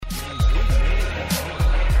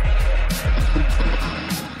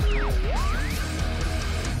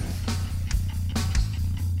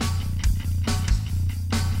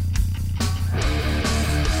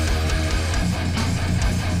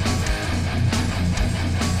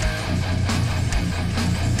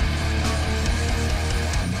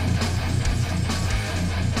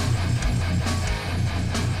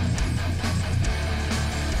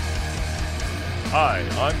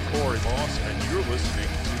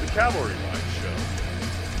cAValry Ride Show.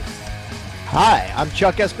 Hi, I'm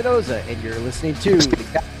Chuck Espinoza, and you're listening to the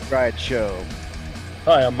cAValry Ride Show.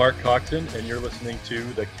 Hi, I'm Mark Coxon, and you're listening to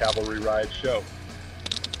the cAValry Ride Show.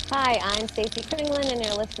 Hi, I'm Stacy, and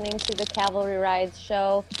you're listening to the cAValry Rides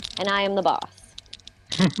Show, and I am the boss.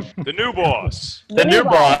 The new boss. The new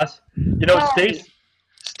boss. You know, Hi.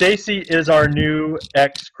 Stacy is our new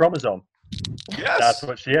X chromosome. Yes. That's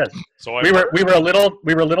what she is. So I We were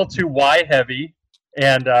a little too Y heavy,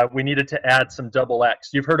 and we needed to add some double X.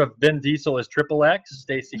 You've heard of Vin Diesel as triple X.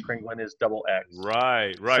 Stacy Kringlin is double X.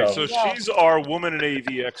 Right. So Yeah. she's our woman in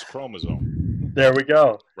AVX chromosome. There we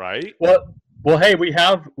go. Right. Well, hey, we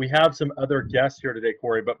have some other guests here today,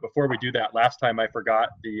 Corey. But before we do that, last time I forgot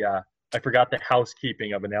the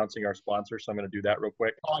housekeeping of announcing our sponsor, so I'm going to do that real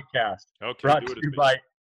quick. Podcast Okay. brought do to it you as by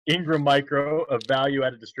Ingram Micro, a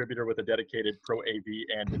value-added distributor with a dedicated Pro AV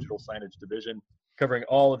and digital signage division, covering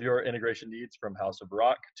all of your integration needs from House of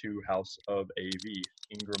Rock to House of AV.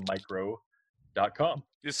 IngramMicro.com.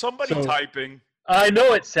 Is somebody typing? I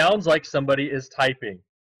know it sounds like somebody is typing.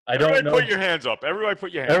 I don't Everybody know. put your hands up. Everybody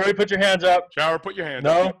put your hands Everybody put your hands up. up. Shower, put your hands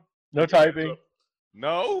up. No typing.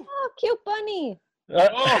 No? Oh, cute bunny.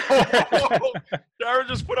 Oh, Shower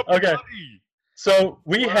just put up the Okay. money. So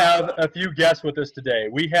we have a few guests with us today.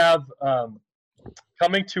 We have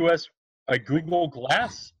coming to us a Google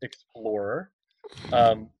Glass Explorer.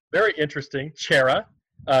 Very interesting. Chera.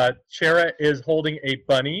 Chera is holding a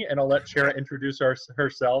bunny, and I'll let Chera introduce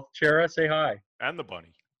herself. Chera, say hi. And the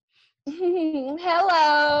bunny.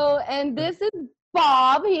 Hello, and this is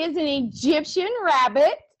Bob. He is an Egyptian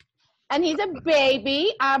rabbit, and he's a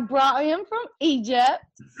baby. I brought him from Egypt,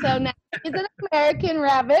 so now he's an American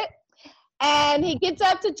rabbit, and he gets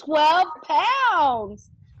up to 12 pounds.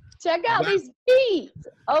 Check out these feet.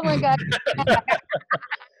 Oh my God.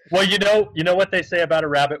 Well, you know what they say about a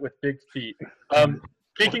rabbit with big feet.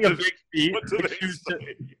 Speaking of big feet, What do they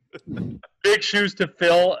say? big shoes to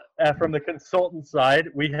fill from the consultant side,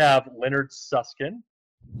 we have Leonard Suskin.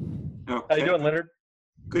 Okay. How you doing, Leonard?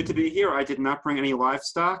 Good to be here. I did not bring any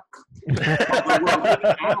livestock. Although we're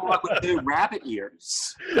living analog with the rabbit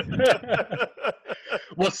ears.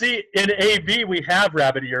 Well, see, in AV we have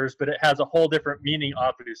rabbit ears, but it has a whole different meaning,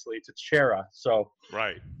 obviously, to Chera. So,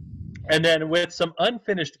 Right. and then with some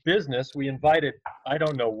unfinished business, we invited. I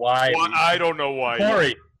don't know why. Well, I don't know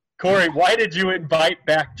why. Corey, why did you invite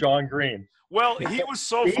back John Green? Well, he was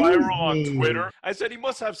so viral on Twitter. I said he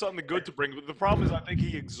must have something good to bring. But the problem is I think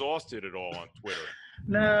he exhausted it all on Twitter.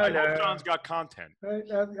 I hope John's got content.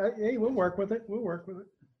 Hey, we'll work with it. Okay.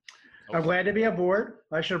 I'm glad to be aboard.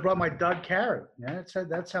 I should have brought my Doug Carrot. Yeah,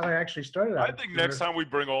 that's how I actually started out. I think next time we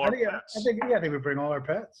bring all our pets. I think we bring all our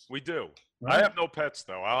pets. We do. Right. I have no pets,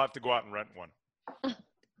 though. I'll have to go out and rent one.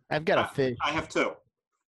 I've got a fish. I have two.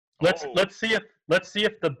 Let's see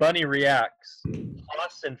if the bunny reacts.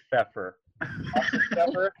 Pfeffer.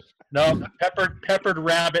 No, peppered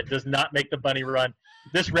rabbit does not make the bunny run.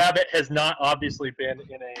 This rabbit has not obviously been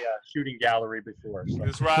in a shooting gallery before. So.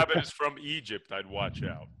 This rabbit is from Egypt. I'd watch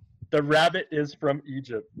out. The rabbit is from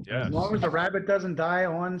Egypt. Yes. As long as the rabbit doesn't die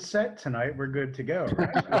on set tonight, we're good to go.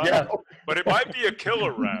 Right? Yeah. But it might be a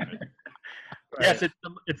killer rabbit. Yes,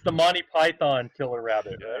 it's the Monty Python killer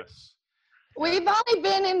rabbit. Right? Yes. We've only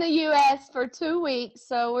been in the U.S. for 2 weeks,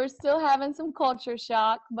 so we're still having some culture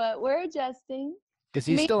shock, but we're adjusting. Is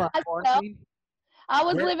he Me still on myself. quarantine? I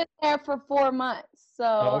was Where- living there for 4 months, so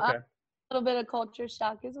Oh, I'm okay. a little bit of culture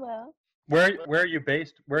shock as well. Where are you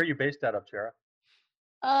based? Where are you based out of, Chera?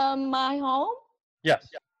 My home Yes.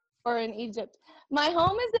 or in Egypt? My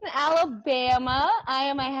home is in Alabama. I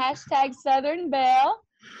am a hashtag Southern Belle.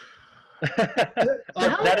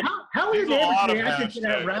 How are your There's a lot neighbors of reacting to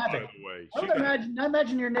that hashtags, rabbit? by the way. I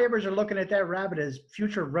imagine your neighbors are looking at that rabbit as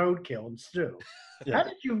future roadkill and stew. Yeah. How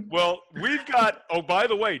did you? Well, we've got, oh, by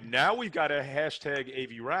the way, now we've got a hashtag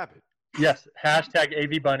AV Rabbit. Yes. Hashtag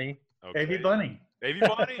AV Bunny. Okay. AV Bunny. AV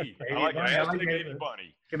Bunny. I like Bunny, I like hashtag it. AV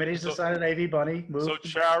Bunny. Committee's So- decided AV Bunny. Move. So,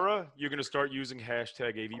 Chara, you're going to start using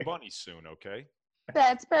hashtag AV Bunny soon, okay?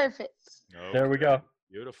 That's perfect. There we go.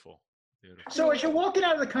 Beautiful. So as you're walking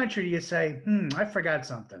out of the country, you say, I forgot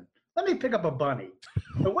something. Let me pick up a bunny.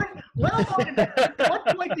 But what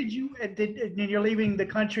point did you, when you're leaving the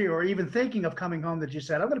country or even thinking of coming home, that you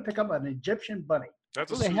said, I'm going to pick up an Egyptian bunny?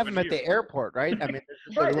 That's Well, a they have them at the souvenir. airport, right? I mean,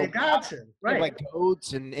 Right, they got to. they have Right. like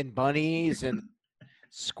goats and bunnies and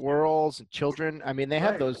squirrels and children. I mean, they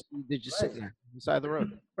have Right. those. They just sit there on the side of the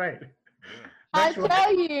road. Right. I Next one.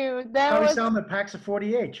 tell you, there Probably was selling the packs of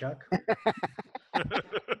 48, Chuck.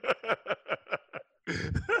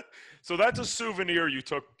 So that's a souvenir you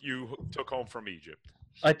took home from Egypt.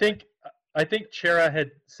 I think I think Chera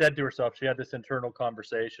had said to herself, she had this internal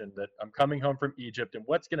conversation that I'm coming home from Egypt, and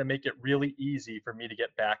what's going to make it really easy for me to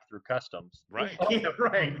get back through customs? Right. Yeah,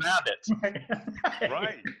 right. Rabbit.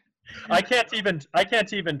 Right. I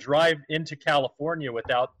can't even drive into California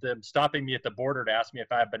without them stopping me at the border to ask me if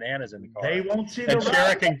I have bananas in the car. They won't see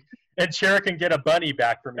the And Chera can get a bunny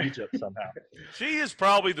back from Egypt somehow. She is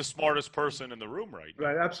probably the smartest person in the room right now.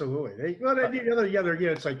 Right, absolutely. The other,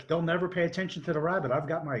 it's like they'll never pay attention to the rabbit. I've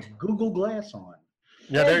got my Google Glass on.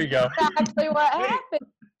 Yeah, there you go. Exactly what happened.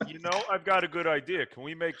 You know, I've got a good idea. Can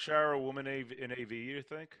we make Chara a woman in AV, you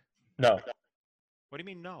think? No. What do you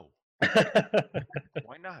mean no?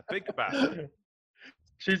 Why not? Think about it.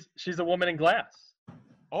 She's a woman in glass.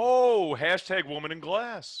 Oh, hashtag woman in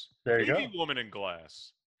glass. There you AV go. woman in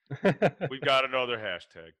glass. We've got another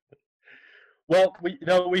hashtag. Well, we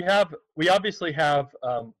obviously have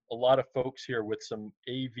a lot of folks here with some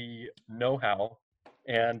AV know-how.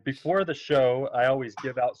 And before the show, I always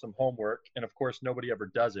give out some homework, and of course, nobody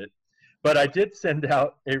ever does it. But I did send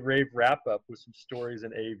out a rave wrap-up with some stories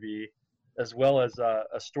in AV, as well as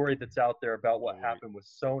a story that's out there about what happened with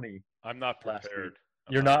Sony. I'm not prepared.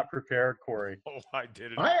 You're not prepared, Corey. Oh, I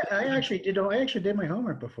did it. I actually did my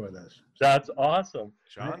homework before this. That's awesome.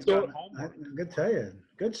 John's So, got homework. I'm gonna tell you,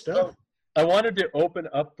 good stuff. I wanted to open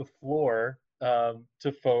up the floor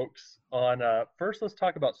to folks on first. Let's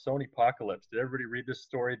talk about Sony Apocalypse. Did everybody read this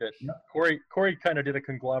story? That Corey kind of did a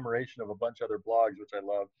conglomeration of a bunch of other blogs, which I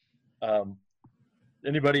love.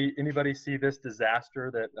 Anybody see this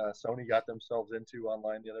disaster that Sony got themselves into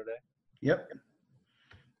online the other day? Yep.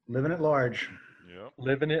 Living at large. Yep.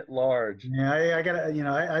 Living it large. Yeah, I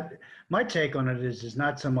gotta, my take on it is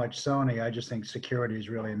not so much Sony. I just think security is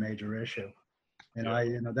really a major issue.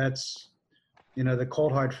 That's, the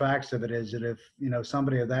cold hard facts of it is that if,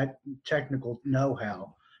 somebody of that technical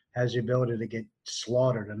know-how has the ability to get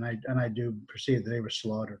slaughtered, and I do perceive that they were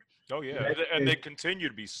slaughtered. Oh yeah, and they continue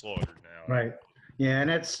to be slaughtered now. Right. Yeah, and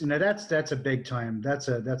that's a big time. That's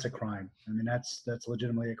a crime. I mean, that's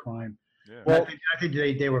legitimately a crime. Yeah. Well, I think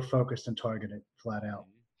they were focused and targeted flat out.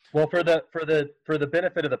 Well, for the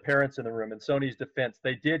benefit of the parents in the room, in Sony's defense,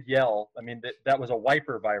 they did yell. I mean, that was a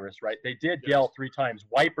wiper virus, right? They did yell 3 times,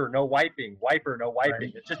 "Wiper, no wiping. Wiper, no wiping."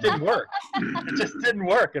 Right. It just didn't work. It just didn't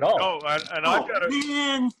work at all. Oh, and I've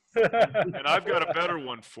got a better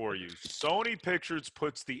one for you. Sony Pictures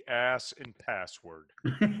puts the ass in password.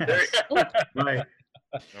 Right.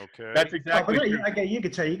 Okay. That's exactly. Okay, you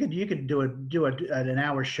could say you could do an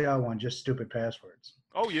hour show on just stupid passwords.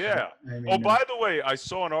 Oh yeah. I mean, by the way, I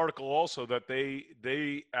saw an article also that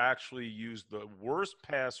they actually used the worst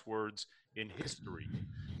passwords in history.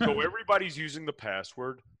 So everybody's using the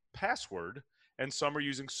password, and some are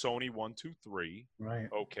using Sony 123. Right.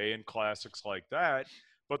 Okay, and classics like that.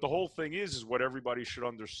 But the whole thing is what everybody should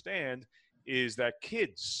understand is that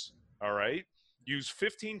kids, all right, use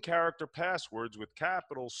 15-character passwords with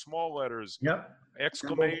capitals, small letters,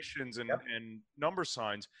 exclamations, and number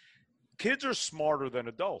signs. Kids are smarter than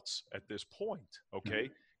adults at this point, okay?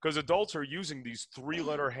 Because adults are using these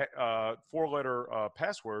 4-letter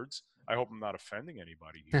passwords. I hope I'm not offending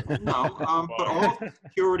anybody here. No, but all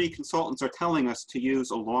security consultants are telling us to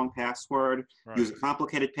use a long password, use a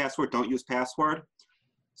complicated password, don't use password.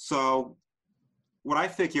 So what I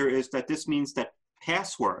figure is that this means that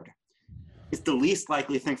password is the least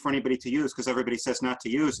likely thing for anybody to use because everybody says not to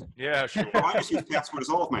use it. Yeah, sure. So I just use password as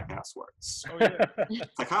all of my passwords. Oh, yeah.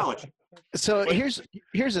 Psychology. So here's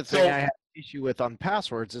the thing I have an issue with on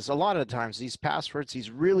passwords is a lot of the times these passwords,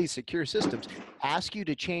 these really secure systems, ask you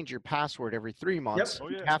to change your password every 3 months. Oh,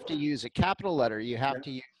 yeah. You have to use a capital letter. You have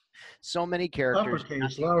to use so many characters.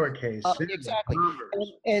 Uppercase, lowercase. Exactly.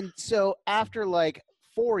 And so after like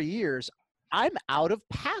 4 years, I'm out of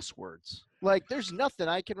passwords. Like, there's nothing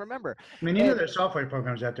I can remember. I mean, there's software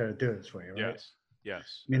programs out there that do this for you, right?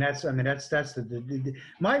 Yes. I mean, that's the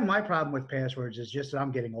my problem with passwords is just that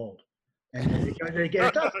I'm getting old. And I think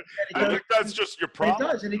that's just your problem.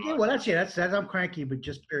 It does, and again, well, that's I'm cranky, but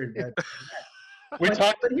just period. We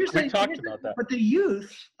talked about that. But the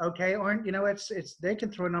youth, okay, aren't it's they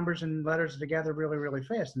can throw numbers and letters together really, really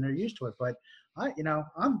fast, and they're used to it. But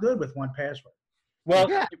I'm good with one password.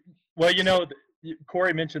 Well,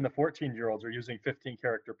 Corey mentioned the 14-year-olds are using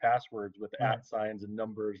 15-character passwords with @ signs and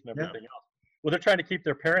numbers and everything else. Well, they're trying to keep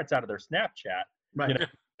their parents out of their Snapchat. Right.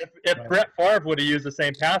 if Brett Favre would have used the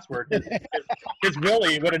same password, his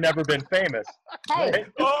Willie would have never been famous. Hey, Right?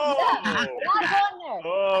 Oh, not going there.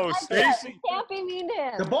 oh, Stacy. Can't be mean to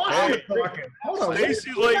him. The boss Hey. is talking. Hold on.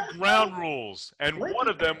 Stacy laid ground rules, and one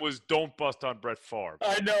of them was don't bust on Brett Favre.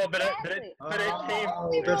 I know, but it came.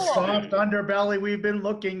 Oh, the soft underbelly we've been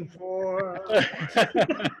looking for.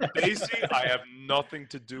 Stacy, I have nothing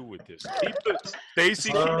to do with this. Stacy,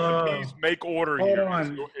 keep the keys, make order Hold here.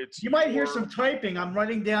 on. It's You might hear your- some typing. I'm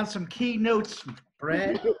writing down some key notes,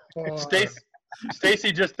 Brett.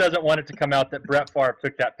 Stacy just doesn't want it to come out that Brett Favre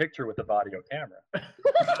took that picture with a video camera.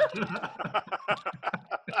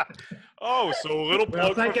 Oh, so a little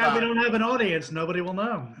Well, plug thank for God we Vadio. don't have an audience. Nobody will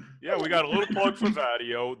know. Yeah, we got a little plug for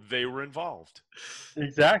Vadio. They were involved.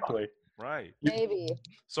 Exactly. Right. Maybe.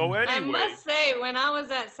 So I anyway, must say, when I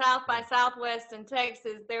was at South by Southwest in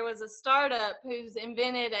Texas, there was a startup who's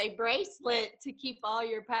invented a bracelet to keep all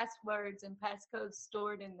your passwords and passcodes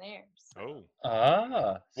stored in there. So.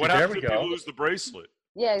 what There happens we if go. you lose the bracelet?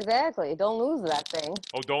 Yeah, exactly. Don't lose that thing.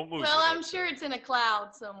 Oh, don't lose Well, it. I'm sure it's in a cloud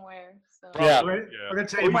somewhere. So. Yeah. We're gonna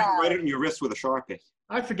tell You you. might write it on your wrist with a Sharpie.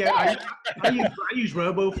 I forget. I use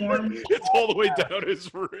RoboForm. It's all the way down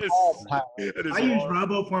his wrist. And his I use arm.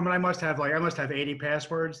 RoboForm, and I must have 80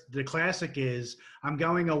 passwords. The classic is I'm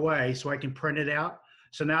going away, so I can print it out.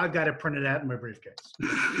 So now I've got to print it out in my briefcase.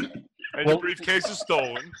 And your briefcase is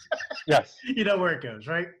stolen. Yes. You know where it goes,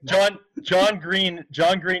 right? John Green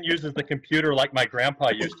uses the computer like my grandpa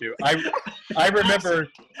used to. I remember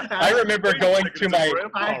going to my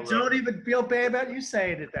I don't even feel bad about you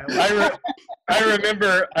saying it that way.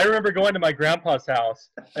 I remember going to my grandpa's house,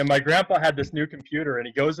 and my grandpa had this new computer, and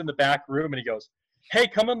he goes in the back room and he goes, "Hey,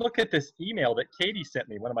 come and look at this email that Katie sent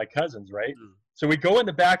me," one of my cousins, right? So we go in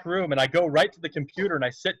the back room, and I go right to the computer, and I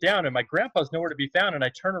sit down, and my grandpa's nowhere to be found, and I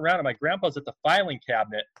turn around, and my grandpa's at the filing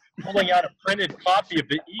cabinet pulling out a printed copy of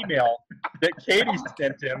the email that Katie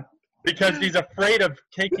sent him because he's afraid of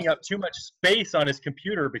taking up too much space on his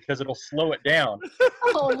computer because it'll slow it down.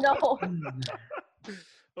 Oh, no.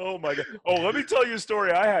 Oh my God. Oh, let me tell you a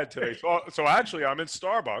story I had today. So actually, I'm in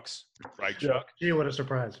Starbucks, right, Chuck? Gee, what a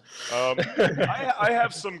surprise. I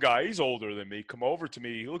have some guy, he's older than me, come over to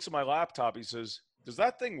me. He looks at my laptop. He says, "Does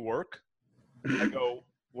that thing work?" I go,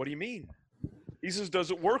 "What do you mean?" He says,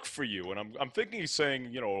 "Does it work for you?" And I'm thinking he's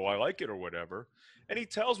saying, I like it or whatever. And he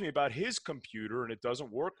tells me about his computer, and it doesn't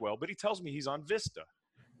work well. But he tells me he's on Vista.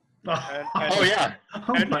 And, Oh yeah.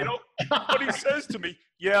 and what he says to me,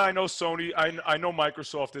 "Yeah, I know Sony, I know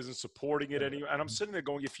Microsoft isn't supporting it anymore." And I'm sitting there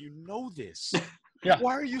going, if you know this, Yeah.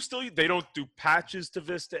 why are you still? They don't do patches to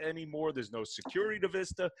Vista anymore. There's no security to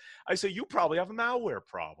Vista. I say, you probably have a malware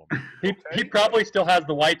problem. He probably still has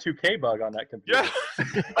the Y2K bug on that computer.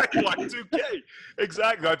 Yeah, like Y2K.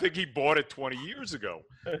 Exactly. I think he bought it 20 years ago.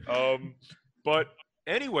 But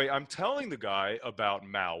anyway, I'm telling the guy about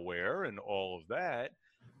malware and all of that.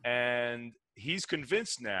 And he's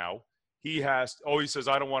convinced now he says,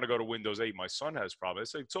 "I don't want to go to Windows 8. My son has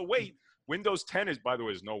problems." I say, "So wait, Windows 10 is, by the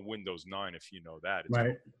way, there's no Windows 9 if you know that. It's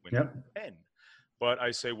Right. Windows 10. But I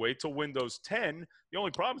say, wait till Windows 10. The only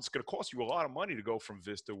problem, it's going to cost you a lot of money to go from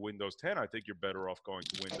Vista to Windows 10. I think you're better off going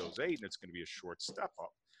to Windows 8, and it's going to be a short step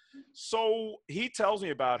up." So he tells me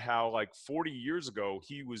about how, 40 years ago,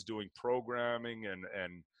 he was doing programming and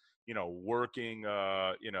working,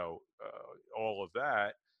 all of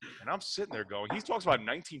that. And I'm sitting there going, he talks about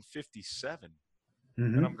 1957.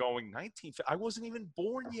 And I'm going, I wasn't even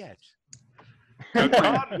born yet. Now,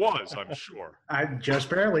 John was, I'm sure. I just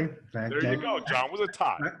barely. There you go. John was a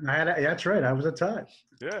tot. That's right. I was a tot.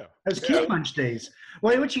 Yeah. That was key punch days.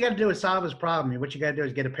 Well, what you got to do is solve his problem. What you got to do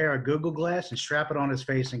is get a pair of Google Glass and strap it on his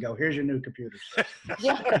face and go, "Here's your new computer."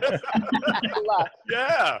 Yeah. Good luck.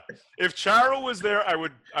 Yeah. If Chara was there, I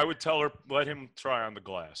would tell her, let him try on the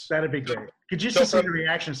glass. That'd be great. Could you just see the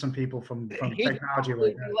reaction of some people from technology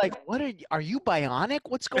like that? Like, what are you bionic?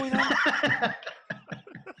 What's going on?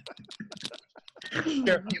 You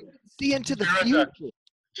can see into the future.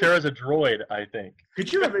 Chara's a droid, I think.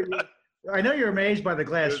 Could you ever? I know you're amazed by the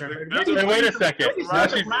glass. Hey, wait a second.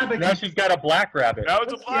 Now she's got a black rabbit. Now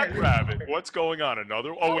it's a black rabbit. What's going on?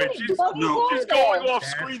 Another? Oh wait, she's going off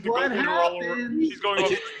screen to go get her all over. She's going off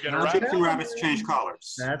screen to get her Magic rabbit. two rabbits change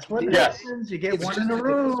colors. That's what happens. You get one in the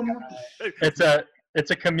room. It's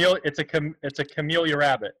a camellia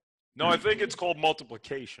rabbit. No, I think it's called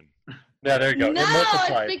multiplication. Yeah, there you go. No, It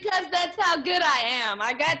multiplied. it's because that's how good I am.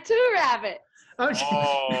 I got 2 rabbits.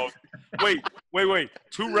 Oh, wait.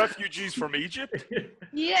 2 refugees from Egypt?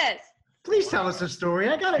 Yes. Please tell us the story.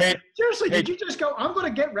 I got it. Seriously, did you just go, "I'm going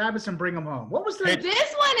to get rabbits and bring them home"? What was that?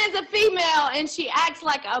 This one is a female, and she acts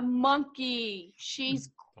like a monkey. She's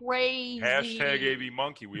crazy. Hashtag AV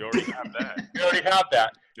Monkey. We already have that. We already have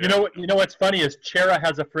that. Yeah. You know what's funny is Chera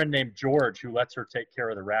has a friend named George who lets her take care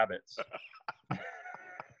of the rabbits.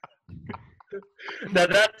 Now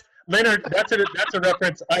that's Leonard. That's a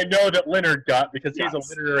reference I know that Leonard got because he's a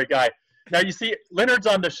literary guy. Now you see, Leonard's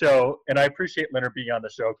on the show, and I appreciate Leonard being on the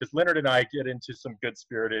show because Leonard and I get into some good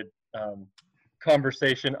spirited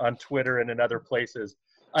conversation on Twitter and in other places.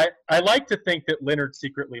 I like to think that Leonard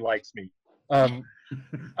secretly likes me. I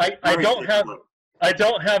don't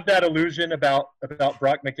have that illusion about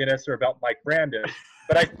Brock McGinnis or about Mike Brandon,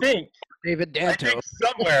 but I think David Danto.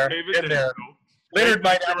 somewhere in there, Leonard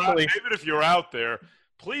might actually. David, if you're out there,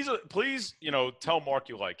 please, tell Mark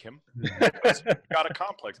you like him. He's got a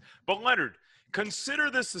complex. But Leonard, consider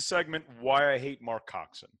this the segment "Why I Hate Mark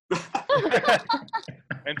Coxon,"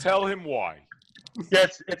 and tell him why.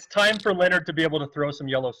 Yes, it's time for Leonard to be able to throw some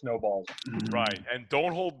yellow snowballs. Right, and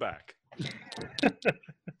don't hold back.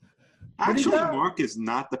 Actually, Mark is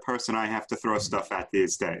not the person I have to throw stuff at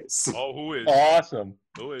these days. Oh, who is? Awesome.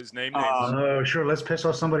 Who is? Name names. Oh, sure. Let's piss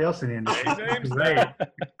off somebody else in the industry. Name names. Great.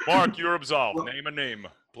 Mark, you're absolved. Name a name,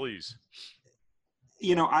 please.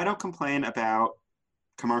 I don't complain about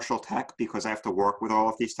commercial tech because I have to work with all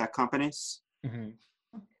of these tech companies. Mm-hmm.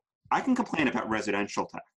 I can complain about residential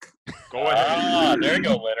tech. Go ahead. There you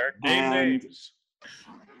go, Leonard. Name And names.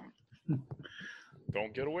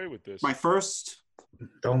 Don't get away with this. my first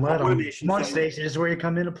Don't let them. automation Come on, thing Stacy. This is where you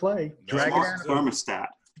come into play. Drag it smart out. thermostat.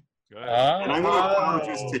 Go ahead. And I'm going to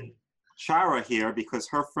apologize Oh. to Shara here because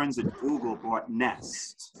her friends at Google bought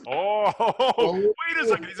Nest. Oh, wait a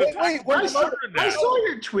second. He's attacking I my saw, mother I now. saw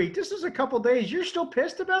your tweet. This is a couple days. You're still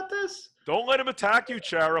pissed about this? Don't let him attack you,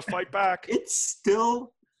 Chara. Fight back. It's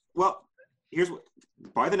still, well, here's what,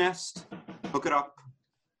 buy the Nest, hook it up,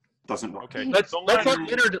 doesn't work. Okay. Let's Don't let let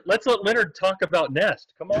Leonard Leonard talk about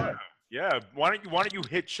Nest. Come on. Yeah. Why don't you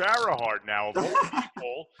hit Chara hard now? Of all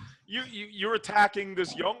people, you're attacking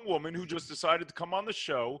this young woman who just decided to come on the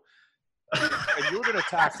show, and you're going to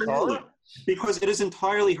attack Absolutely. her. Because it is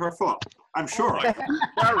entirely her fault. I'm sure.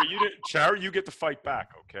 Chara, you get to fight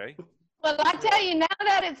back. Okay. Well, I tell you, now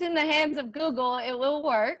that it's in the hands of Google, it will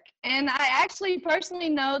work. And I actually personally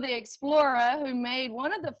know the Explorer who made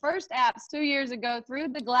one of the first apps 2 years ago through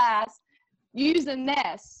the glass using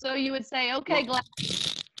Nest. So you would say, okay, glass,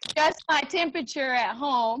 adjust my temperature at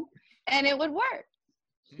home, and it would work.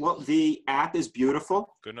 Well, the app is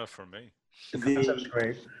beautiful. Good enough for me. That's The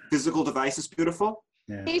great. physical device is beautiful.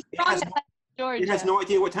 Yeah. He's It from has, Georgia. it has no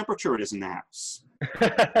idea what temperature it is in the house.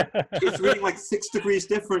 It's reading like 6 degrees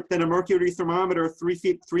different than a mercury thermometer 3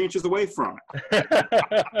 inches away from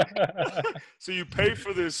it. So you pay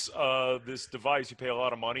for this device. You pay a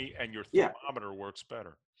lot of money, and your Yeah. thermometer works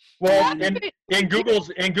better. Well, in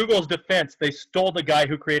Google's defense, they stole the guy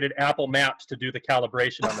who created Apple Maps to do the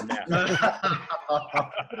calibration on the Nest.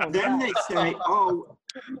 Then they say, oh,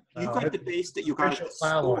 you got the base that you got at the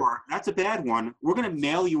store. That's a bad one. We're going to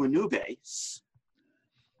mail you a new base.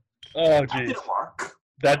 Oh, That geez. didn't work.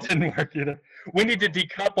 That didn't work either. We need to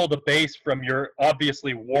decouple the base from your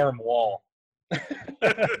obviously warm wall.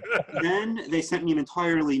 Then they sent me an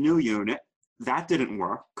entirely new unit. That didn't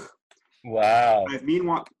work. Wow.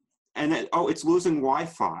 Meanwhile, and then, oh, it's losing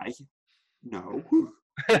Wi-Fi. No.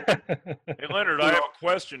 Hey, Leonard, I have a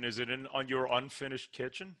question. Is it on your unfinished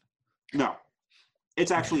kitchen? No.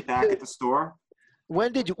 It's actually back at the store.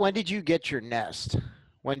 When did you get your Nest?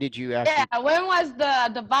 When did you actually? Yeah, when was the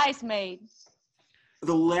device made?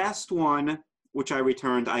 The last one, which I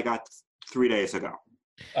returned, I got 3 days ago.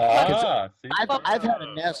 See? I've had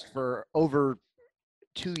a Nest for over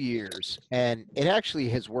 2 years, and it actually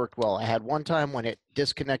has worked well. I had one time when it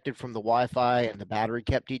disconnected from the Wi-Fi and the battery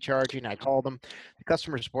kept decharging. I called them. The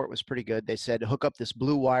customer support was pretty good. They said, hook up this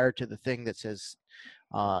blue wire to the thing that says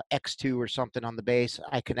X2 or something on the base.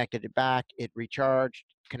 I connected it back. It recharged,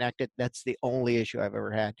 connected. That's the only issue I've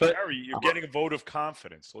ever had. But, Harry, you're getting a vote of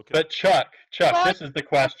confidence. Look at but Chuck, this is the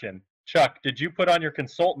question. Chuck, did you put on your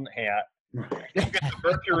consultant hat?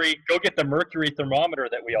 Go get the mercury thermometer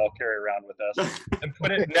that we all carry around with us and put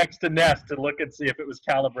it next to Nest to look and see if it was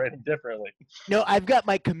calibrating differently. No, I've got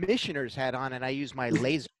my commissioner's hat on, and I use my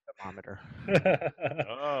laser thermometer.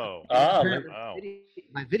 Oh. Wow.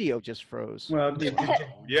 My video just froze. Well,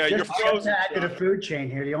 Yeah, you're frozen. Add to the food chain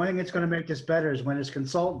here. The only thing that's going to make this better is when his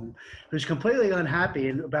consultant, who's completely unhappy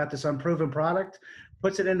about this unproven product,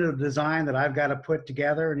 puts it into the design that I've got to put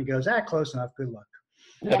together, and he goes, close enough. Good luck.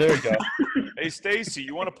 Yeah, there we go. Hey, Stacy,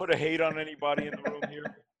 you want to put a hate on anybody in the room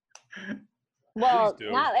here? Well, Please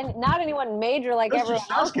do. not anyone major like This is everyone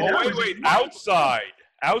else. Suskin. Oh, wait. Outside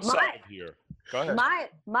of here. Go ahead.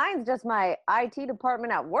 Mine's just my IT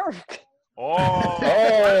department at work.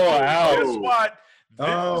 Oh, ouch. guess what? This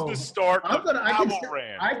Oh. is the start of I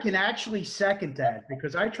cAValry. can actually second that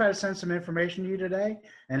because I tried to send some information to you today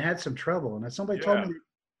and had some trouble. And somebody told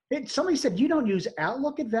me, somebody said you don't use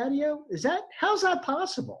Outlook at Video. How's that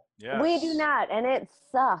possible? Yes. We do not, and it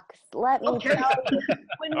sucks. Let me tell you.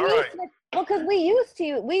 When All we right. well, because we used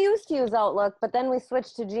to use Outlook, but then we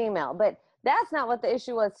switched to Gmail. But that's not what the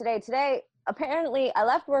issue was today. Today, apparently, I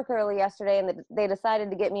left work early yesterday, and they decided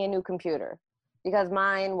to get me a new computer because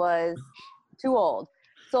mine was too old.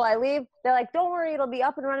 So I leave. They're like, "Don't worry, it'll be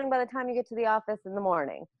up and running by the time you get to the office in the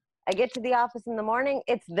morning." I get to the office in the morning.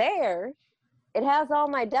 It's there. It has all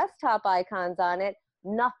my desktop icons on it.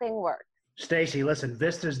 Nothing works. Stacy, listen,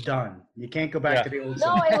 Vista's done. You can't go back to the old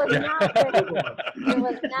No, it was not Vista. It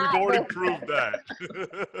was not We've already Vista. proved that.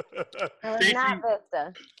 It was not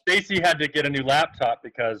Vista. Stacy had to get a new laptop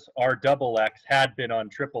because our XX had been on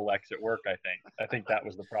XXX at work, I think. I think that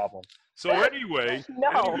was the problem. So anyway, No,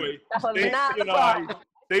 that was not the problem.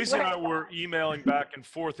 Stacy and I were emailing back and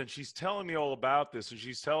forth, and she's telling me all about this. And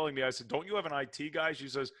she's telling me, I said, "Don't you have an IT guy?" She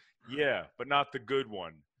says, "Yeah, but not the good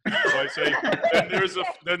one." So I say, then there's a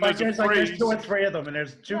There's phrase. 2 or 3 of them, and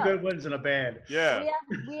there's 2 good ones and a bad. Yeah.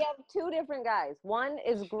 We have 2 different guys. One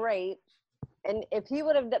is great, and if he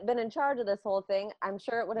would have been in charge of this whole thing, I'm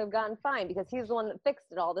sure it would have gone fine because he's the one that fixed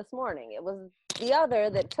it all this morning. It was the other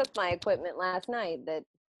that took my equipment last night that.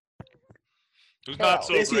 Who's not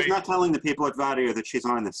so Stacy's great. not telling the people at Vadio that she's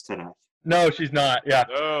on this today. No, she's not. Yeah.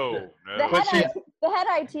 No. The head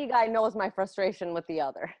IT guy knows my frustration with the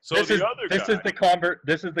other. So this the is other this guy.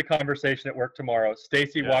 is the conversation at work tomorrow.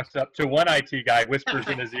 Stacy Yes. walks up to one IT guy, whispers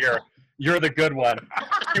in his ear, "You're the good one."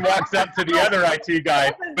 He walks up to the other IT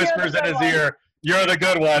guy, whispers in his ear, "You're the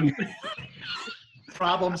good one."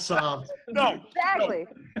 Problem solved. No. Exactly.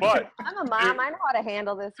 But I'm a mom. I know how to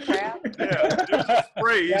handle this crap. yeah, there's a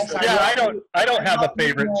phrase. Yes, that- Yeah, I don't have a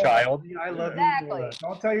favorite child. I love Exactly. you.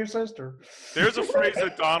 Don't tell your sister. There's a phrase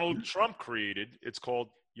that Donald Trump created. It's called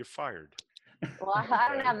 "You're fired." Well, I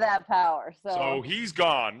don't have that power, So he's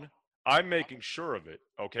gone. I'm making sure of it.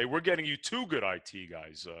 Okay, we're getting you 2 good IT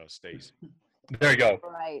guys, Stacy. There you go.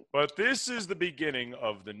 Right. But this is the beginning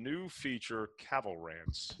of the new feature,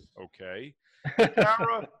 cAValrants. Okay,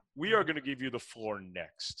 Kara, we are going to give you the floor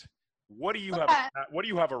next. What do you have? What do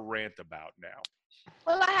you have a rant about now?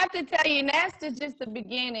 Well, I have to tell you, Nest is just the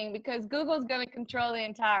beginning because Google's going to control the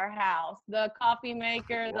entire house. The coffee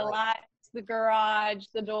maker, the lights, the garage,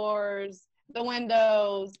 the doors, the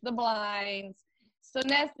windows, the blinds. So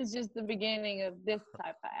Nest is just the beginning of this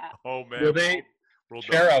type of app. Oh man, Will they,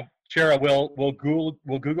 Chera, will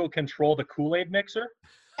Google control the Kool-Aid mixer?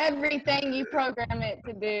 Everything you program it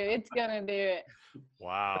to do, it's going to do it.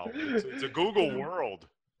 Wow, it's a Google world.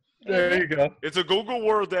 There you go. It's a Google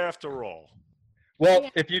world after all. Well,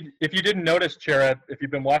 if you didn't notice, Chera, if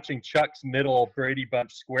you've been watching Chuck's middle Brady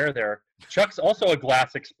Bunch square there, Chuck's also a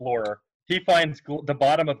glass explorer. He finds the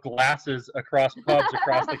bottom of glasses across pubs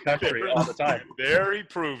across the country all the time. There he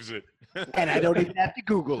proves it. And I don't even have to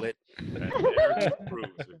Google it. And there he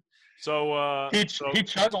proves it. So He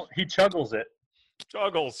chuggles it.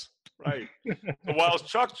 Juggles, right? So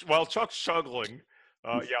while Chuck's juggling,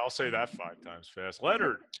 yeah, I'll say that 5 times fast.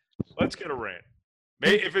 Leonard, let's get a rant.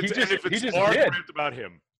 If it's our rant about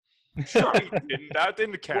him, Sure. that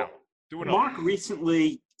didn't count. Do another. Mark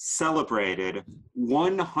recently celebrated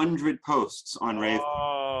 100 posts on Rave.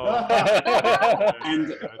 Oh, And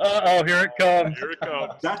Here it comes. Here it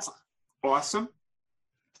comes. that's awesome.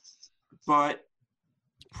 But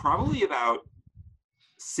probably about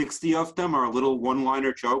 60 of them are little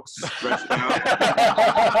one-liner jokes stretched out.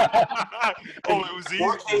 Oh, it was easy.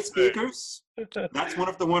 4K to say. speakers. That's one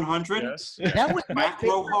of the 100. Yes. That was my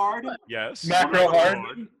Macro hard. Yes. Macro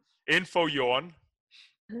hard. Info yawn.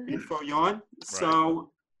 Info yawn.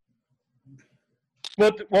 So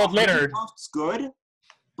Well, Leonard. Post's good,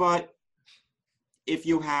 but if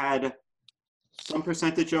you had some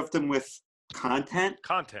percentage of them with content,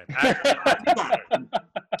 Accurate content.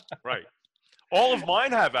 Right. All of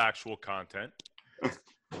mine have actual content.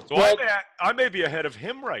 So Well- I may be ahead of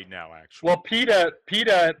him right now, actually. Well, PETA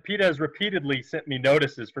has repeatedly sent me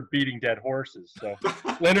notices for beating dead horses. So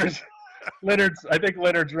I think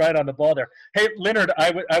Leonard's right on the ball there. Hey, Leonard,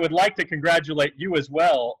 I would like to congratulate you as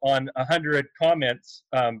well on 100 comments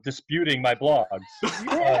disputing my blogs.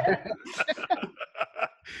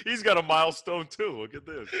 He's got a milestone too. Look at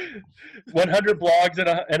this. 100 blogs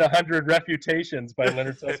and 100 refutations by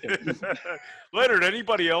Leonard Suskin. Leonard,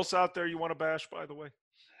 anybody else out there you want to bash, by the way?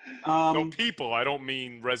 No, people. I don't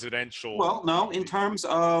mean residential. well, no, in terms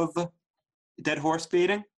of dead horse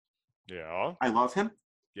beating, Yeah. I love him.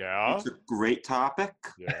 Yeah. It's a great topic.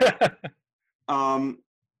 Yeah.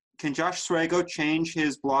 Can Josh Srago change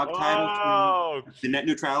his blog title Oh, to The Net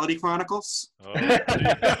Neutrality Chronicles? oh,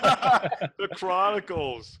 the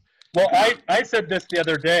Chronicles. Well, I said this the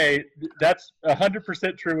other day. That's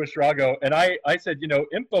 100% true with Shrago. And I said, you know,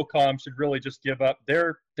 Infocom should really just give up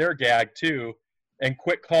their gag too and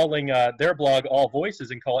quit calling their blog All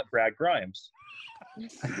Voices and call it Brad Grimes.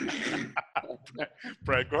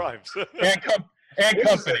 Brad Grimes. and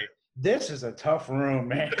company. This is a tough room,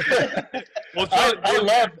 man. Well,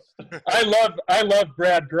 I love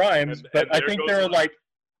Brad Grimes, but I think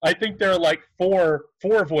there are like four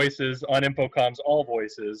voices on Infocom's All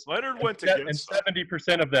Voices. Leonard went to get and something.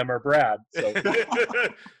 70% of them are Brad. So.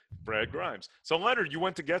 Brad Grimes. So Leonard, you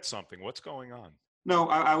went to get something. What's going on? No,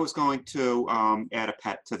 I was going to add a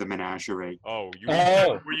pet to the menagerie. Oh, were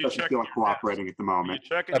you Doesn't checking feel like your cooperating nest? at the Were you moment.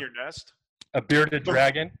 checking your nest? A bearded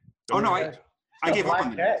dragon. Oh no, I gave up black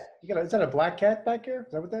on the cat. nest. Is that a black cat back here?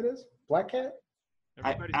 Is that what that is? Black cat?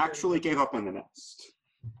 I actually gave up on the nest.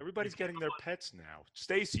 Everybody's getting their pets now.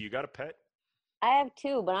 Stacy, you got a pet? I have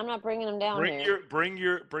 2, but I'm not bringing them down here. Bring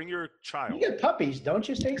your child. You get puppies, don't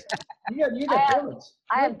you, Stacy? You got puppies.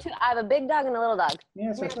 I have 2. I have a big dog and a little dog. Yeah,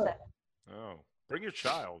 that's what's up. Oh, bring your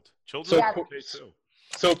child. Children are okay too.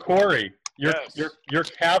 So Corey, your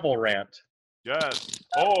cAValry rant. Yes.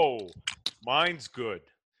 Oh, mine's good.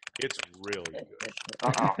 It's really good.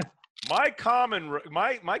 Uh-oh. My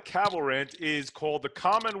cAValry rant is called the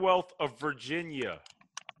Commonwealth of Virginia.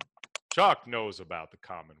 Chuck knows about the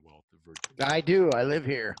Commonwealth of Virginia. I do. I live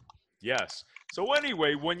here. Yes. So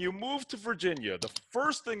anyway, when you move to Virginia, the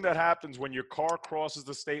first thing that happens when your car crosses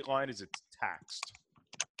the state line is it's taxed.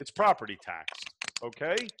 It's property taxed.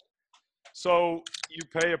 Okay? So you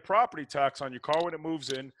pay a property tax on your car when it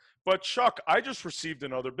moves in. But Chuck, I just received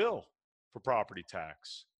another bill for property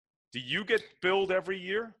tax. Do you get billed every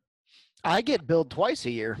year? I get billed twice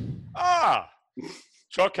a year. Ah,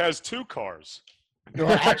 Chuck has 2 cars.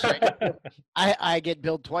 Well, actually, I get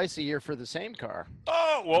billed twice a year for the same car.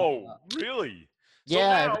 Oh, whoa, really? So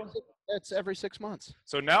Yeah, now, that's every 6 months.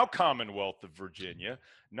 so now Commonwealth of Virginia,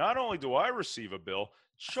 not only do I receive a bill,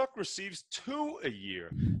 Chuck receives 2 a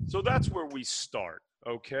year. So that's where we start,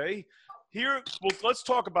 okay? Here, well, let's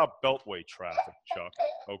talk about beltway traffic, Chuck,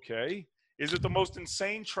 okay? Is it the most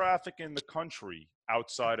insane traffic in the country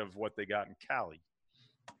outside of what they got in Cali?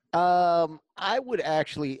 I would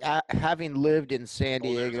actually, having lived in San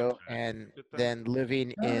Oh, there's Diego a- and Look at that. then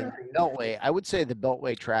living in Beltway, I would say the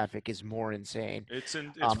Beltway traffic is more insane. It's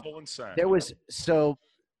full insane.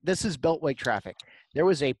 This is Beltway traffic. There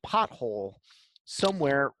was a pothole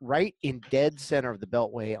somewhere right in dead center of the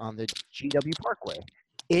Beltway on the GW Parkway.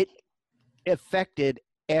 It affected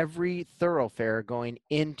every thoroughfare going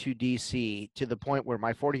into DC to the point where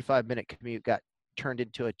my 45-minute commute got turned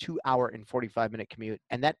into a 2-hour and 45-minute commute,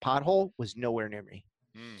 and that pothole was nowhere near me.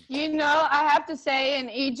 You know, I have to say, in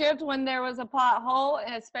Egypt, when there was a pothole,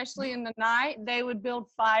 especially in the night, they would build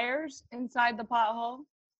fires inside the pothole,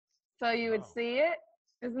 so you would see it.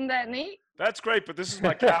 Isn't that neat? That's great, but this is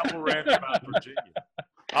my cAValry rant about Virginia.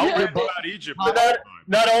 I'll rant about Egypt.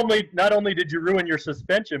 Not only did you ruin your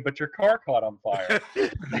suspension, but your car caught on fire.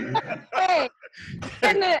 Hey,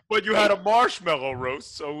 But you had a marshmallow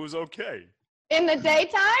roast, so it was okay. in the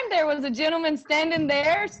daytime, there was a gentleman standing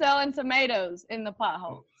there selling tomatoes in the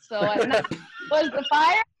pothole. So at night was the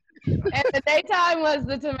fire, and the daytime was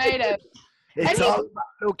the tomatoes. It's all about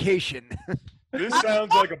location. This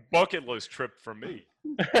sounds like a bucket list trip for me.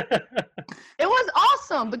 It was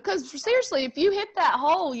awesome because seriously, if you hit that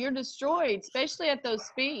hole, you're destroyed, especially at those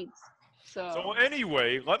speeds. So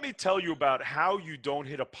anyway, let me tell you about how you don't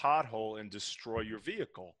hit a pothole and destroy your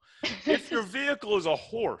vehicle. If your vehicle is a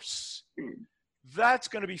horse, that's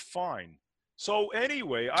going to be fine. So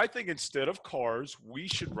anyway, I think instead of cars, we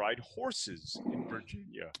should ride horses in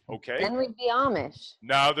Virginia, okay? Then we'd be Amish.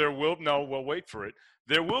 Now we'll wait for it.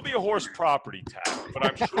 There will be a horse property tax, but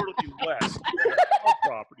I'm sure it'll be less than a car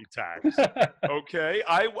property tax. Okay,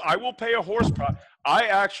 I will pay a horse I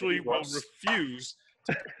actually will refuse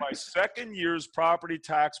to pay my second year's property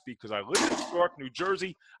tax because I live in New York, New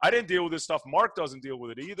Jersey. I didn't deal with this stuff. Mark doesn't deal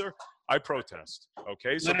with it either. I protest.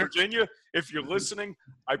 Okay, so Virginia, if you're listening,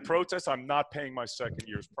 I protest. I'm not paying my second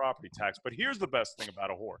year's property tax. But here's the best thing about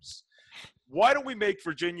a horse. Why don't we make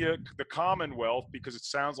Virginia the Commonwealth? Because it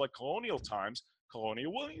sounds like colonial times.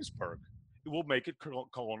 Colonial Williamsburg. It will make it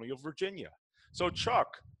Colonial Virginia. So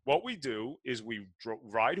Chuck, what we do is we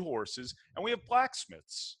ride horses and we have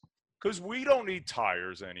blacksmiths because we don't need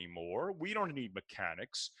tires anymore. We don't need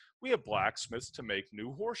mechanics. We have blacksmiths to make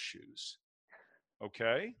new horseshoes.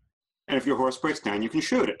 Okay? And if your horse breaks down, you can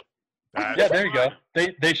shoot it. Yeah, there you go.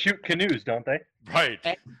 They shoot canoes, don't they? Right.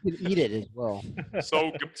 And you can eat it as well.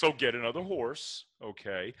 So get another horse,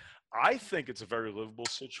 okay? I think it's a very livable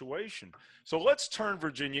situation. So let's turn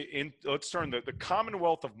Virginia in. Let's turn the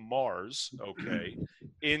Commonwealth of Mars, okay,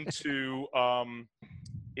 into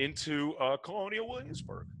Colonial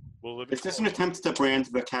Williamsburg. We'll live in Is this an attempt to brand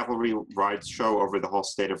the cAValry Rides show over the whole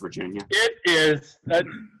state of Virginia? It is.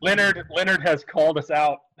 Leonard has called us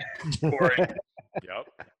out for it. Yep,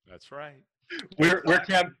 that's right. We're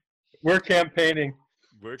campaigning.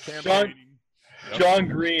 We're campaigning. John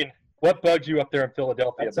Green, what bugs you up there in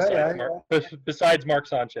Philadelphia besides Mark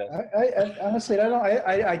Sanchez? I honestly,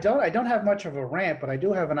 I don't have much of a rant, but I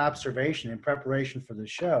do have an observation in preparation for the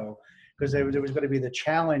show, because there was going to be the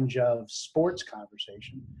challenge of sports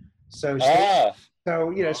conversation. So we got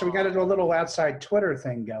to do a little outside Twitter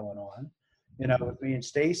thing going on, with me and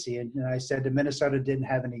Stacy, and I said that Minnesota didn't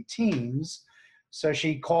have any teams, so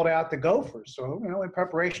she called out the Gophers. So in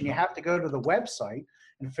preparation, you have to go to the website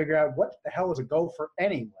and figure out what the hell is a Gopher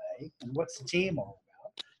anyway, and what's the team all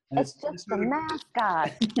about. And It's just the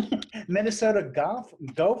mascot. Minnesota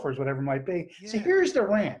Gophers, whatever it might be. Yeah. So here's the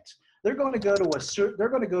rant. They're going to go to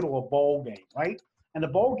a bowl game, right? And the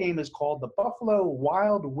bowl game is called the Buffalo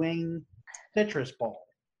Wild Wing Citrus Bowl.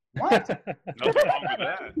 What? Nothing wrong with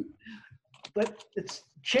that. But it's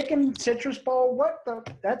chicken citrus bowl. What the?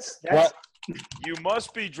 That's. Well, you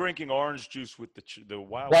must be drinking orange juice with the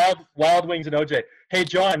wild wings and OJ. Hey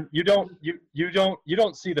John, you don't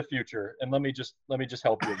see the future, and let me just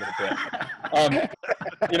help you a little bit.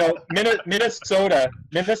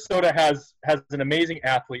 Minnesota has an amazing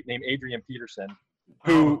athlete named Adrian Peterson,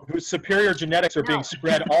 whose superior genetics are being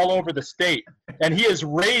spread all over the state, and he is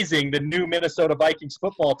raising the new Minnesota Vikings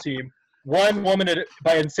football team by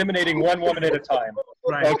inseminating one woman at a time.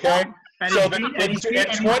 Right. Okay. And so in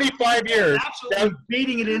 25 years, absolutely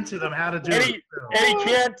beating it into them how to do it.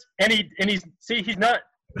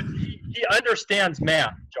 He understands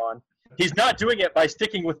math, John. He's not doing it by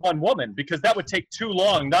sticking with one woman, because that would take too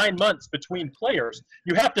long, 9 months between players.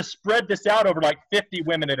 You have to spread this out over like 50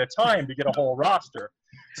 women at a time to get a whole roster.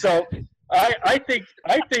 So I think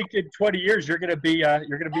in 20 years you're gonna be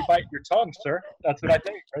biting your tongue, sir. That's what I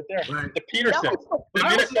think right there. Right. The Petersons, the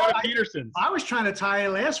Minnesota Petersons. I was trying to tie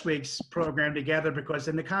last week's program together, because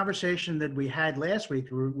in the conversation that we had last week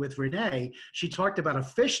with Renee, she talked about a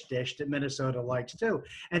fish dish that Minnesota likes too.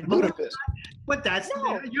 And but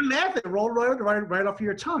you're laughing, roll right off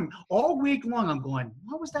your tongue. All week long I'm going,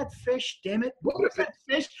 what was that fish? Damn it! What was that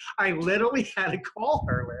fish? I literally had to call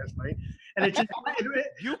her last night. And it just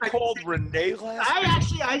you called Renee last night?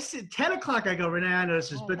 I said 10 o'clock. I go, Renee, I know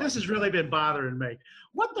this is, but this has really been bothering me.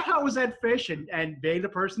 What the hell was that fish? And being the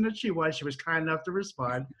person that she was kind enough to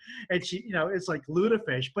respond. And she, it's like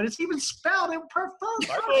lutefish, but it's even spelled in per phone.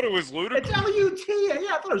 I thought it was lutefish. It's L-U-T.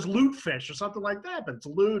 Yeah, I thought it was lutefish or something like that, but it's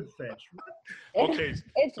lutefish. Okay.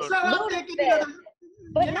 It's lutefish.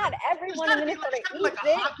 But not everyone in Minnesota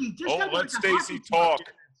eats it. Let Stacy talk.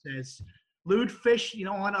 Lutefish,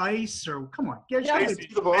 on ice, or come on, Stacy,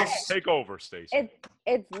 take over, Stacy.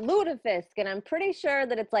 It's lutefisk, and I'm pretty sure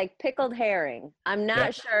that it's like pickled herring. I'm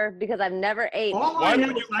not sure, because I've never ate it. Why do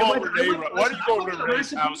you go to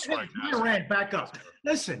Renee's house right now? Back up.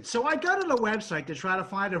 Listen, so I go to the website to try to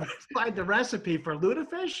find the recipe for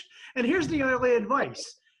lutefish, and here's the early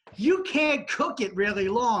advice. You can't cook it really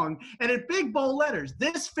long, and in big bold letters,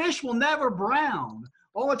 this fish will never brown.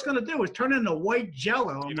 All it's going to do is turn into white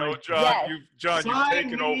jello. John, you've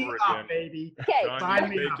taken over again. Baby. Okay. Sign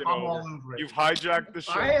me up. I'm all over it. You've hijacked the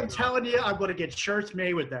show. I am telling you, I'm going to get shirts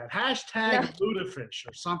made with that. Hashtag lutefish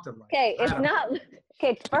or something like that. Okay, it's not.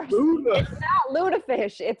 Okay, first, it's not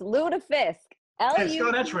lutefish. It's lutefisk.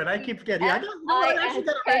 That's right. I keep forgetting. I actually got it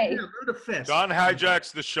right here. Lutefisk. John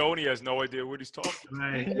hijacks the show and he has no idea what he's talking about.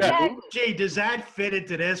 Right. Yeah. Gee, does that fit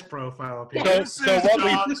into this profile?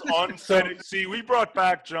 See, we brought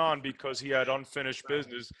back John because he had unfinished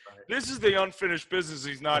business. This is the unfinished business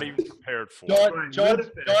he's not even prepared for.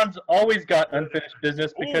 John's always got unfinished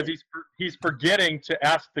business because he's forgetting to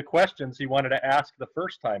ask the questions he wanted to ask the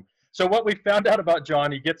first time. So what we found out about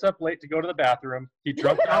John, he gets up late to go to the bathroom. He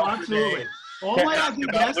drunk out. Absolutely. All my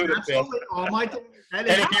absolutely. All my. And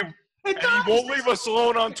he won't leave us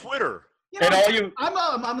alone on Twitter.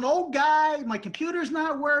 I'm an old guy. My computer's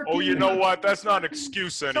not working. Oh, you know what? That's not an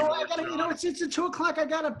excuse anymore. So I gotta, it's at 2 o'clock. I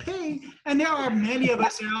gotta pee, and there are many of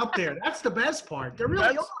us out there. That's the best part. There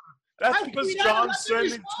really are. That's because John's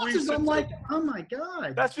sending tweets. I'm like, oh my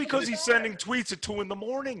god. That's because he's sending tweets at 2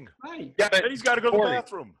 a.m. Right. Yeah, but then he's got to go to the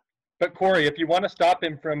bathroom. But Corey, if you want to stop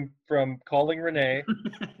him from calling Renee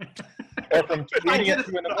or from tweeting at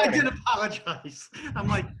 2 in the morning, I did apologize. I'm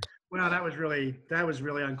like, Well, that was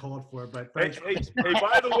really uncalled for. But Hey, thanks. hey,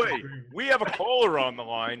 by the way, we have a caller on the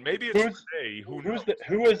line. Maybe it's Renee.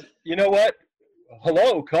 Who is? You know what?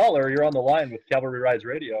 Hello, caller. You're on the line with cAValry Rides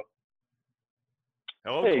Radio.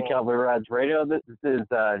 Hello, Hey, caller. cAValry Rides Radio. This is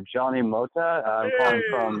Johnny Mota. I'm calling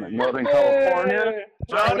from Northern California.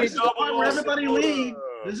 Johnny This is the part where everybody Double leaves.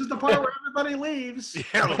 This is the part where everybody leaves.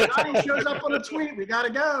 Yeah. Johnny shows up on a tweet. We gotta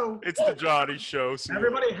go. It's the Johnny Show. See you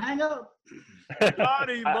Everybody, hang up. later.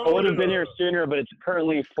 Johnny I would have been here Mota. sooner, but it's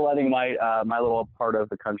currently flooding my my little part of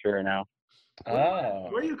the country right now. Oh.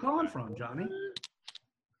 Where are you calling from, Johnny?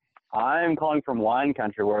 I'm calling from wine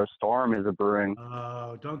country where a storm is brewing.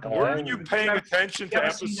 Oh, don't come. Weren't you paying attention to You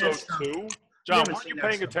haven't seen that episode stuff. 2? You John, haven't weren't seen you that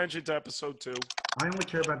paying stuff. attention to episode 2? I only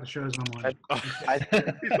care about the shows I'm on.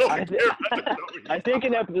 I think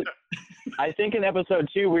in episode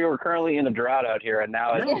 2 we were currently in a drought out here, and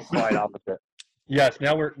now it's quite opposite. Yes,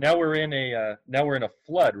 now we're in a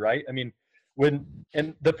flood, right? I mean,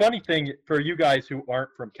 and the funny thing for you guys who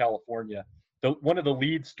aren't from California, one of the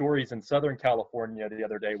lead stories in Southern California the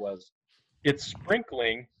other day was it's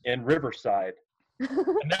sprinkling in Riverside,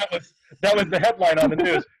 and that was the headline on the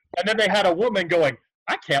news. And then they had a woman going,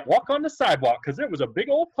 "I can't walk on the sidewalk because there was a big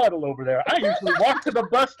old puddle over there. I usually walk to the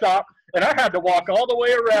bus stop, and I had to walk all the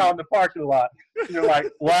way around the parking lot." And you're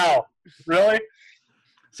like, "Wow, really?"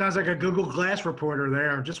 Sounds like a Google Glass reporter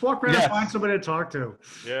there. Just walk around Yes. and find somebody to talk to.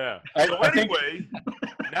 Yeah. I So think- anyway,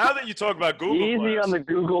 now that you talk about Google Easy Glass, on the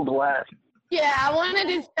Google Glass. Yeah, I wanted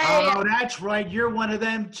to say. Oh, that's right. You're one of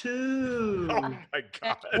them too. oh my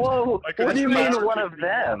God. Whoa, Like, what do you that's mean not- one of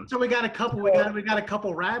them? So we got a couple. We got a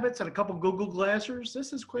couple rabbits and a couple Google Glassers.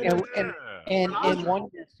 This is quite. And, and one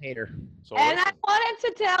dictator. So And I listen, wanted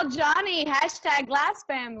to tell Johnny,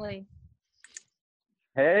 #GlassFamily.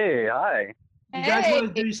 Hey, hi. You guys Hey. want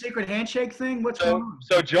to do your secret handshake thing? What's going on?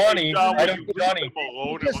 So Johnny, John, I will don't, you leave Johnny, them alone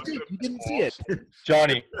You and just let did. them You didn't talk? see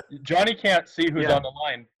it. Johnny can't see who's Yeah. on the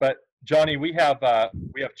line, but Johnny, we have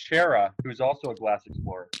Chera, who's also a glass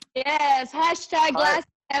explorer. Yes,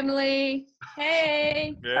 #GlassFamily.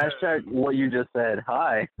 Hey. Yeah. Hashtag what you just said.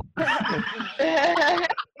 Hi.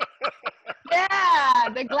 Yeah,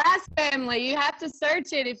 the Glass family. You have to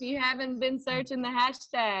search it if you haven't been searching the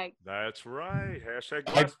hashtag. That's right.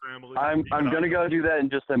 #Glass family. I'm gonna go do that in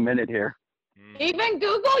just a minute here. Even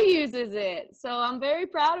Google uses it. So I'm very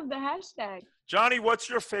proud of the hashtag. Johnny, what's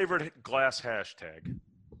your favorite glass hashtag?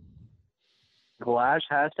 Glass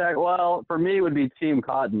hashtag. Well, for me it would be Team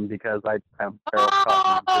Cotton because I am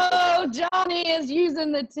cotton. Oh, Johnny is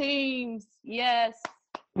using the teams. Yes.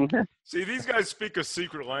 See, these guys speak a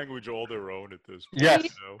secret language all their own at this point. Yes. You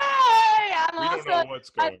know? Hey, I'm We also. don't know what's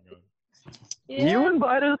going on. Yeah. You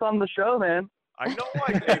invited us on the show, man. I know,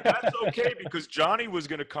 that's okay because Johnny was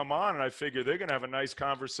going to come on, and I figured they're going to have a nice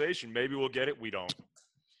conversation. Maybe we'll get it. We don't.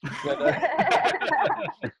 So,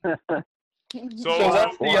 So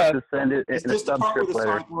what's We'll the have to send it Is in a this the part where subscript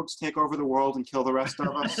the later. cyborgs take over the world and kill the rest of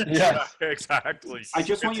us? Yes. exactly. I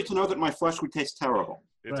just want you to know that my flesh would taste terrible.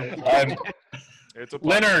 It's Right. a, it's a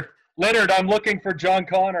Leonard, I'm looking for John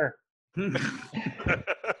Connor.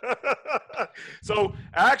 So,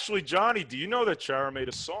 actually, Johnny, do you know that Chara made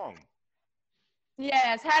a song?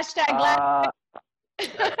 Yes. #Glass.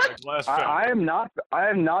 Glass I am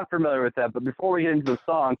not familiar with that. But before we get into the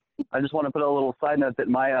song, I just want to put a little side note that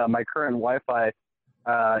my my current Wi-Fi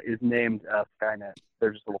is named Skynet.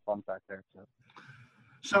 There's just a little fun fact there.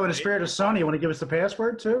 So in the spirit of Sony, you want to give us the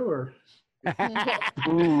password too, or?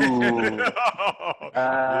 Ooh.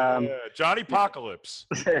 Yeah, Johnny Apocalypse.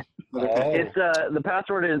 It's the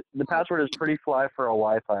password is pretty fly for a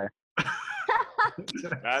Wi-Fi.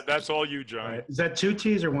 That's all you, Johnny. Is that 2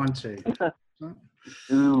 T's or 1 T?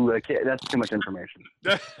 Ooh, that's too much information.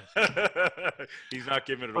 He's not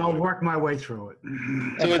giving it I'll away. work my way through it.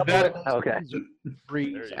 So is that? Okay.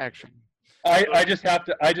 Breeds action. I just have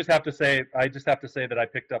to say that I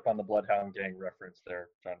picked up on the Bloodhound Gang reference there,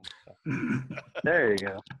 John. So. There you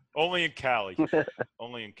go. Only in Cali.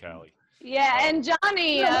 Only in Cali. Yeah, and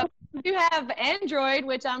Johnny, if you have Android,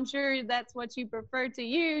 which I'm sure that's what you prefer to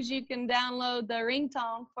use, you can download the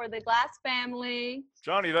ringtone for the Glass family.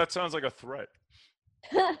 Johnny, that sounds like a threat.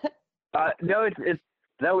 No,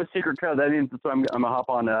 that was secret code. That means so I'm gonna hop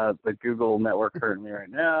on the Google network currently right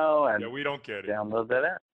now and Yeah, we don't get it. download that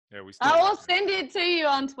app. Yeah, we still I will send it to you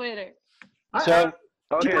on Twitter. So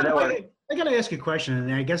Okay, that works. I got to ask you a question,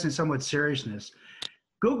 and I guess in somewhat seriousness.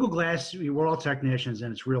 Google Glass, we're all technicians,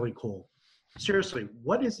 and it's really cool. Seriously,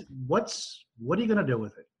 what are you going to do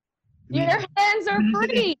with it? I mean, Your hands are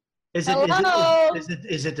free. Is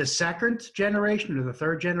it the second generation or the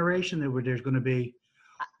third generation that there's going to be?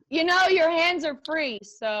 You know, your hands are free,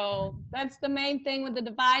 so that's the main thing with the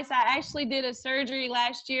device. I actually did a surgery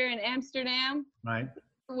last year in Amsterdam. Right.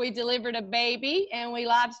 We delivered a baby, and we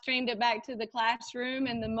live streamed it back to the classroom,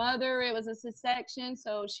 and the mother, it was a C-section,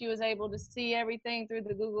 so she was able to see everything through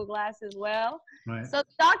the Google Glass as well. Right. So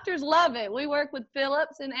doctors love it. We work with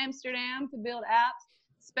Philips in Amsterdam to build apps,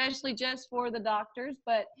 especially just for the doctors,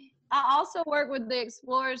 but I also work with the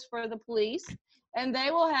explorers for the police, and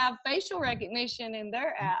they will have facial recognition in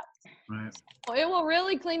their apps. Right. So it will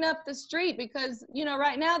really clean up the street because, you know,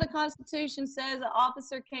 right now the Constitution says an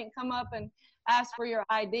officer can't come up and ask for your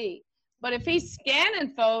ID. But if he's scanning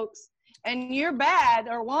folks and you're bad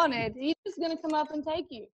or wanted, he's just going to come up and take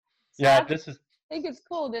you. So Yeah, I this is. think it's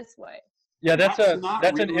cool this way. Yeah, that's not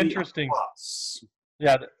an really a interesting. plus.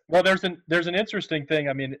 Yeah, well, there's an interesting thing.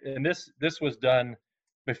 I mean, and this was done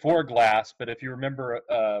before Glass, but if you remember,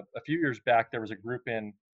 a few years back, there was a group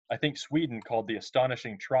in, I think, Sweden called the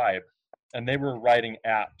Astonishing Tribe, and they were writing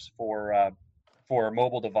apps for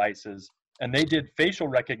mobile devices, and they did facial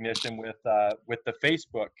recognition with the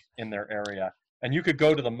Facebook in their area, and you could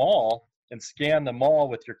go to the mall and scan the mall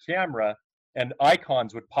with your camera, and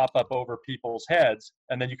icons would pop up over people's heads,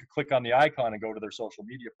 and then you could click on the icon and go to their social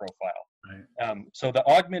media profile. Right. So the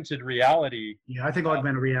augmented reality. Yeah, I think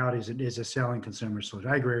augmented reality is a selling consumer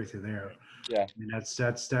solution. I agree with you there. Yeah. I mean,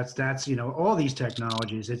 that's you know, all these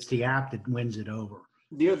technologies, it's the app that wins it over.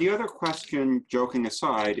 The other question, joking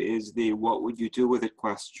aside, is the what would you do with it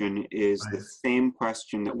question is Right. the same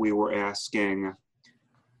question that we were asking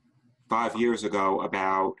 5 years ago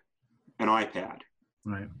about an iPad.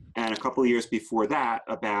 Right. And a couple of years before that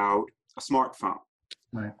about a smartphone.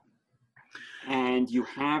 Right. And you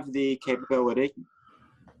have the capability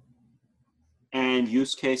and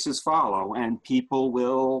use cases follow, and people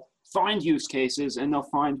will find use cases, and they'll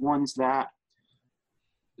find ones that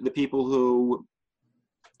the people who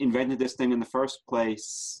invented this thing in the first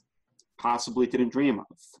place possibly didn't dream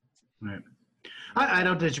of. Right. I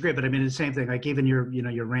don't disagree, but I mean, the same thing, like even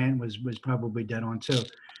your rant was probably dead on too.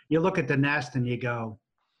 You look at the Nest and you go,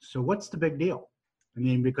 so what's the big deal? I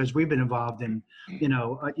mean, because we've been involved in,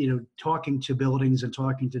 talking to buildings and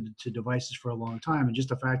talking to devices for a long time, and just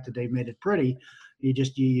the fact that they've made it pretty,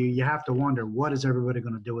 you have to wonder, what is everybody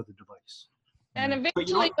going to do with the device? And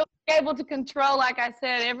eventually you'll be able to control, like I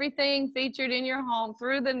said, everything featured in your home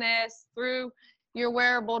through the Nest, through your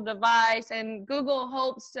wearable device. And Google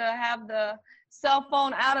hopes to have the cell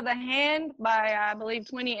phone out of the hand by, I believe,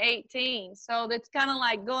 2018. So it's kind of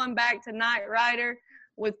like going back to Knight Rider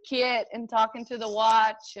with Kit and talking to the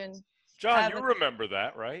watch. And John, you remember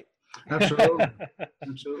that, right? Absolutely.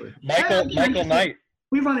 Absolutely. Michael Knight.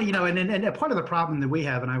 We run it, and part of the problem that we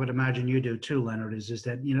have, and I would imagine you do too, Leonard, is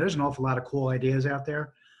that, there's an awful lot of cool ideas out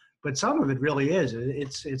there, but some of it really is.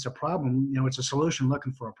 It's a problem, it's a solution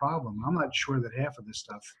looking for a problem. I'm not sure that half of this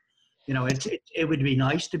stuff, it would be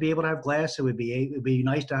nice to be able to have glass. It would be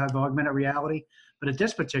nice to have augmented reality, but at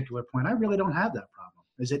this particular point, I really don't have that problem.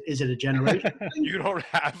 Is it a generation thing? You don't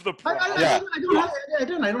have the problem. I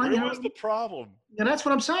don't. What's the problem? And that's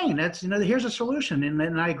what I'm saying. That's here's a solution,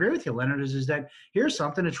 and I agree with you, Leonard. Is that here's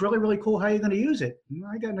something that's really, really cool. How are you going to use it?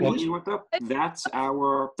 I got no use. You know what though?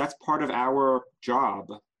 That's part of our job.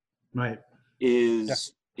 Right.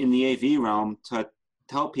 Is in the AV realm to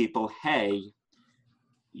tell people, hey,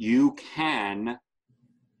 you can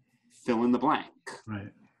fill in the blank.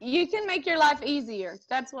 Right. you can make your life easier.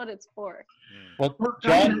 That's what it's for. Well,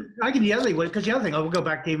 John, I can the other way, because the other thing, I'll go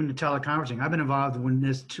back to even to teleconferencing. I've been involved in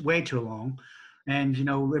this way too long. And, you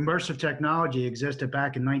know, immersive technology existed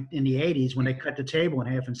back in the 80s when they cut the table in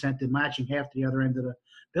half and sent the matching half to the other end of the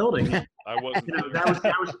building. I wasn't. You know,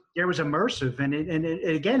 there was immersive. And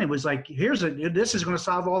again, it was like, this is going to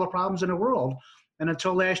solve all the problems in the world. And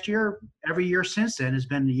until last year, every year since then has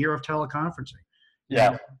been the year of teleconferencing.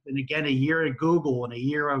 Yeah. And again, a year at Google and a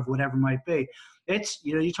year of whatever it might be. It's,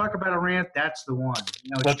 you know, you talk about a rant, that's the one.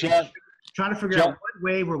 You know, Well, John, trying to figure out what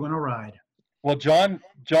wave we're going to ride. well, John,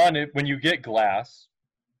 when you get glass,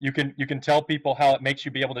 you can tell people how it makes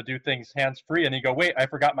you be able to do things hands-free, and you go, wait, I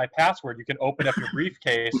forgot my password. You can open up your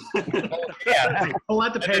briefcase, Pull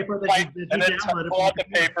out the paper, and then pull out the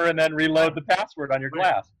paper, and then reload the password on your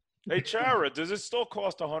glass. Hey, Chara, does it still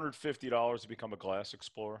cost $150 to become a Glass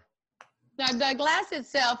Explorer? The glass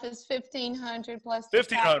itself is $1,500 plus the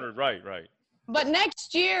 $1,500, right. But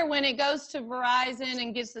next year, when it goes to Verizon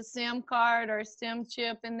and gets a SIM card or a SIM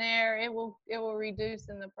chip in there, it will reduce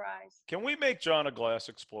in the price. Can we make John a Glass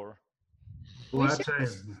Explorer? Well, We that's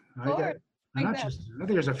should- it. And not just, I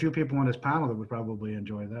think there's a few people on this panel that would probably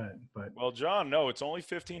enjoy that. But Well, John, no, it's only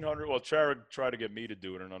 1,500. Well, Chara tried to get me to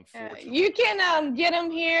do it, and unfortunately, You can get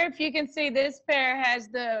them here. If you can see, this pair has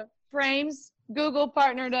the frames. Google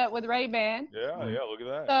partnered up with Ray-Ban. yeah, look at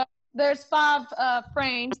that. So there's 5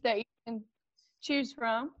 frames that you can choose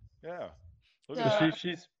from. Yeah, look So- at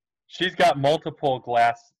that. She's got multiple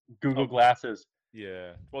Google glasses.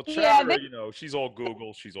 Yeah. Well, Yeah, Chara, she's all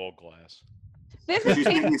Google, she's all glass. This She's is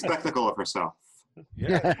making a spectacle of herself.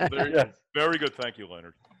 Yeah, Yes. very good. Thank you,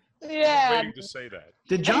 Leonard. yeah. Waiting to say that.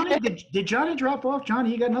 did Johnny drop off?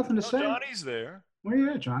 Johnny, you got nothing to No, say? Johnny's there. Where you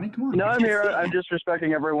at, Johnny? Come on. No, I'm here. I'm just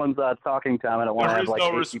respecting everyone's talking time. I don't want to There have is like no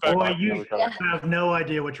 8 respect. people Boy, talking to you each other. have no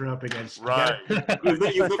idea what you're up against. Right. You've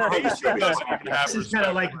never heard of She doesn't even have This is respect kind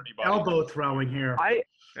of like for anybody. elbow throwing here.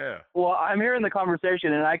 Yeah. Well, I'm hearing the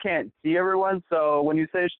conversation and I can't see everyone. So when you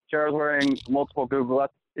say Chara's wearing multiple Google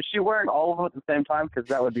glasses, is she wearing all of them at the same time? Because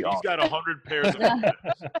that would be She's awesome. got 100 pairs of glasses.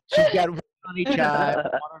 She's got one on each eye, one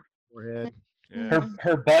on her forehead. Yeah.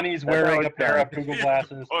 Her bunny's That's how wearing a it's pair done. of Google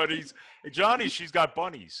glasses. Bunnies. Hey, Johnny, she's got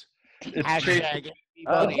bunnies. It's Hashtag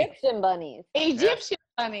Oh. bunny. Egyptian bunnies. Egyptian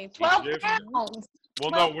bunny, 12 Egyptian. pounds.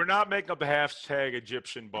 Well, no, we're not making up the hashtag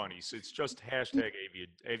Egyptian bunnies. It's just hashtag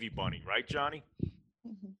AV bunny, right, Johnny?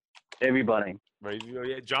 Baby bunny. Right.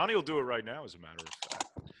 Yeah, Johnny will do it right now, as a matter of fact.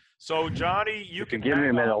 So, Johnny, you If you can give me a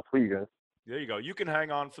hang minute, on. I'll tweet you guys. There you go. You can hang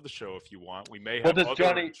on for the show if you want. We may Well, have does other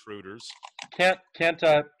Johnny- intruders. Can't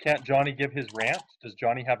Johnny give his rant? Does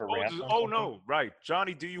Johnny have a rant? on something? No, right.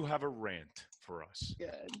 Johnny, do you have a rant for us?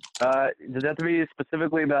 Good. Does it have to be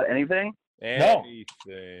specifically about anything? No.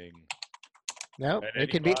 Anything. No, And it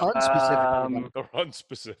can be anybody? unspecific. Or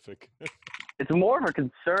unspecific. It's more of a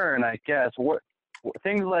concern, I guess.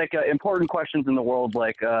 Things like important questions in the world,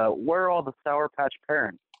 like where are all the Sour Patch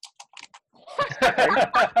parents?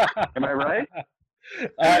 Am I right?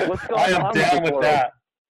 What's going I am on down with with the that.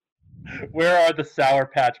 Where are the Sour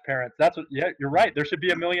Patch parents? That's what. Yeah, you're right. There should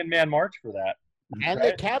be a Million Man March for that. And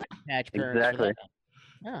the Cabbage Patch parents. for Exactly. that.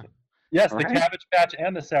 Yeah. Yes, the Right. Cabbage Patch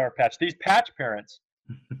and the Sour Patch. These Patch parents.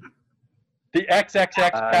 The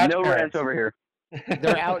XXX Patch no parents. rants over here.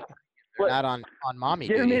 They're out. They're What? not on mommy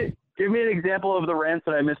Give duty. me an example of the rants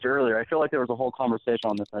that I missed earlier. I feel like there was a whole conversation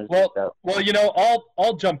on this. I just Well, missed out. well,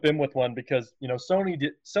 I'll jump in with one because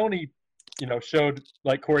Sony showed,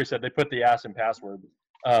 like Corey said, they put the ass in password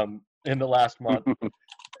in the last month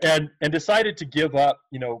and decided to give up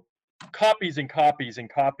copies and copies and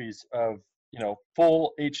copies of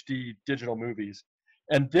full HD digital movies.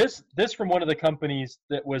 And this from one of the companies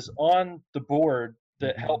that was on the board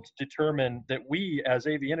that helped determine that we as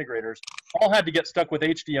AV integrators all had to get stuck with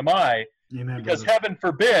HDMI Amen, because brother. heaven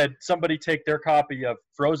forbid somebody take their copy of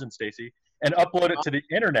Frozen, Stacy, and upload it to the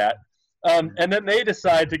internet. And then they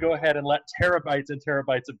decide to go ahead and let terabytes and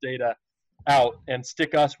terabytes of data out and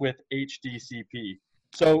stick us with HDCP.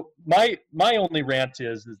 So my only rant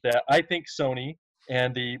is that I think Sony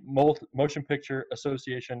and the Motion Picture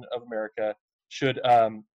Association of America should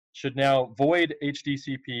now void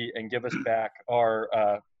HDCP and give us back our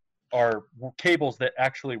cables that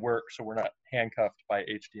actually work, so we're not handcuffed by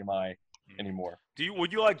HDMI anymore.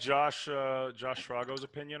 Would you like Josh Schrago's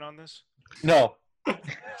opinion on this? No.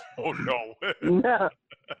 Oh no. No.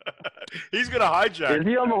 He's gonna hijack. Is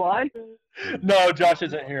he on the line? No, Josh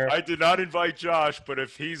isn't here. I did not invite Josh, but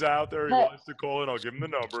if he's out there, he wants to call in, I'll give him the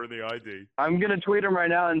number and the ID. I'm gonna tweet him right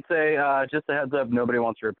now and say, just a heads up, nobody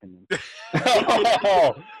wants your opinion.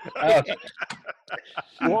 Oh, ouch.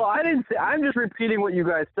 Well, I didn't say. I'm just repeating what you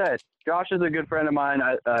guys said. Josh is a good friend of mine.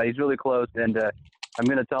 He's really close, and I'm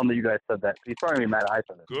gonna tell him that you guys said that. He's probably gonna be mad I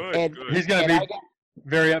said it. Good, And- good. He's going And to be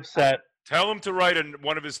very upset. Tell him to write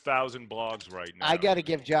one of his 1,000 blogs right now. I got to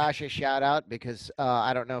give Josh a shout out because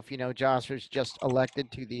I don't know if you know, Josh was just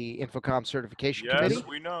elected to the Infocom Certification Yes, Committee.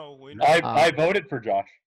 we know. We know. I voted for Josh.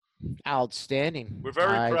 Outstanding. We're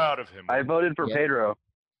very I- proud of him. I voted for Yeah. Pedro.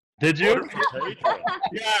 Did you? Voted for Pedro.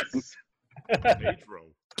 Yes. Pedro.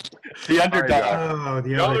 The underdog. Oh, the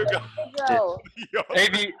The other other guy. guy. So, Yo,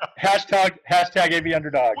 hashtag AV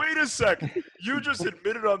underdog. wait a second. You just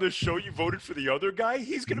admitted on this show you voted for the other guy?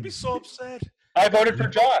 He's going to be so upset. I voted for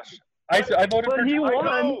Josh. I voted But for he Josh. I won.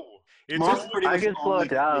 know. It's Mark's just- pretty I much can slow only- it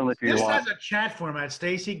down if you This want. has a chat format,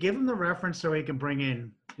 Stacy. Give him the reference so he can bring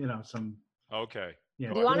in, some. Okay.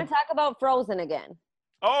 Yeah. do you want to talk about Frozen again?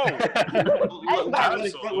 Oh, Let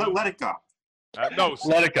it go. no.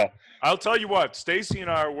 Let it go. I'll tell you what. Stacy and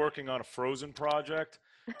I are working on a Frozen project,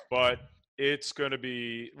 but it's going to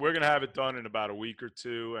be. We're going to have it done in about a week or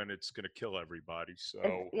two, and it's going to kill everybody. So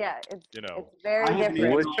It's know. very I haven't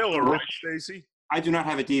different. even- killer, right, Stacy? I do not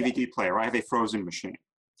have a DVD player. I have a Frozen machine.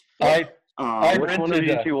 I Which one of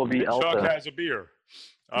you two will be Chuck Elsa? has a beer.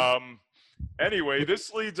 Anyway,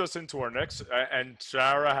 this leads us into our next, and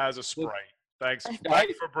Sarah has a Sprite. Thanks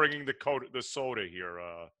for bringing the soda here.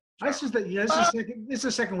 This is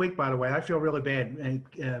the second week, by the way. I feel really bad.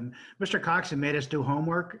 And Mr. Coxon made us do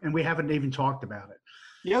homework, and we haven't even talked about it.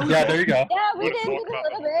 Yeah, there you go. Yeah, we did a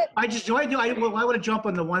little bit. I want to jump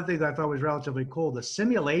on the one thing that I thought was relatively cool, the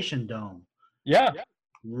simulation dome. Yeah.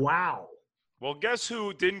 Wow. Well, guess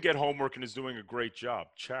who didn't get homework and is doing a great job?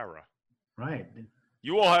 Chara. Right.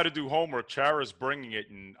 You all had to do homework. Chara's bringing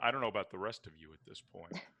it, and I don't know about the rest of you at this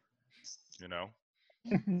point. You know?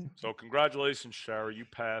 So congratulations, Chara. You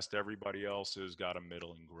passed. Everybody else has got a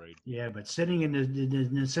middling grade. Yeah, but sitting in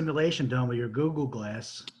the simulation dome with your Google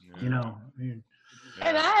Glass, you know.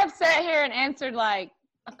 And I have sat here and answered like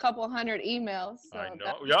a couple hundred emails. So I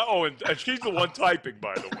know. Yeah. Oh, and she's the one typing,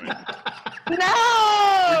 by the way. No!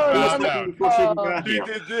 She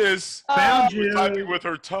did this. Found you. Typing with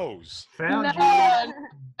her toes. Found you.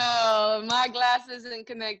 No, my glass isn't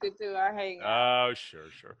connected to our hangout. Oh, sure.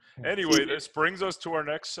 Anyway, this brings us to our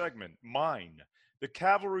next segment. Mine, the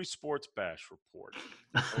cAValry Sports Bash Report.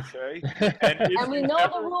 Okay? And we know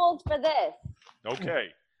the rules for this. Okay.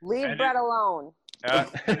 Leave Brett alone.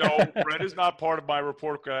 No, Brett is not part of my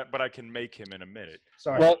report, but I can make him in a minute.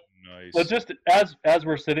 Sorry. Well, nice. Well, just as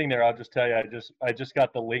we're sitting there, I'll just tell you, I just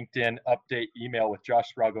got the LinkedIn update email with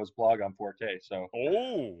Josh Strago's blog on 4K. So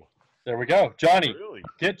there we go, Johnny. Really?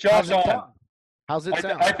 Get Josh on. How's it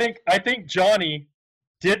sound? I think Johnny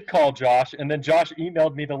did call Josh, and then Josh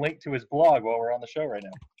emailed me the link to his blog while we're on the show right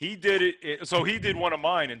now. He did it. So he did one of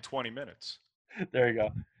mine in 20 minutes. There you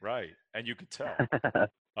go. Right, and you could tell.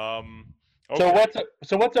 Okay.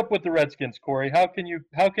 So what's up with the Redskins, Corey? How can you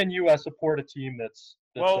support a team that's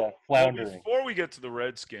floundering? Well, before we get to the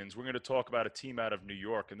Redskins, we're going to talk about a team out of New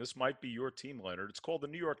York, and this might be your team, Leonard. It's called the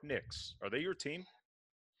New York Knicks. Are they your team?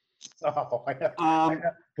 Oh,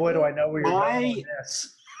 boy, do I know where you're going with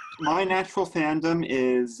this. My natural fandom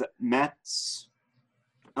is Mets.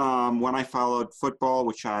 When I followed football,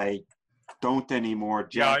 which I don't anymore.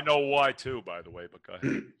 Yeah, I know why too, by the way, but go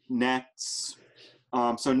ahead. Nets.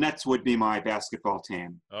 So Nets would be my basketball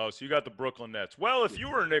team. Oh, so you got the Brooklyn Nets. Well, if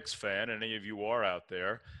you were a Knicks fan, and any of you are out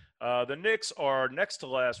there, the Knicks are next to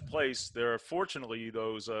last place. They're fortunately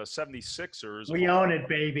those 76ers. We own it,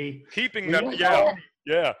 baby. Keeping them,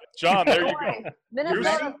 yeah. John, there you go.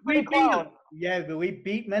 Minnesota, we beat them. Yeah, but we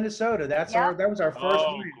beat Minnesota. That was our first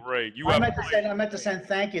win. Great. I meant to send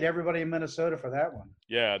thank you to everybody in Minnesota for that one.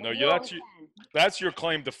 Yeah, no, that's your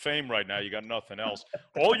claim to fame right now. You got nothing else.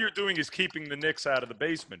 All you're doing is keeping the Knicks out of the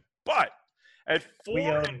basement. But at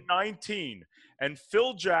 4-19, and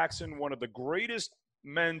Phil Jackson, one of the greatest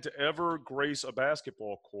men to ever grace a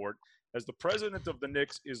basketball court, as the president of the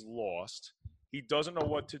Knicks, is lost. He doesn't know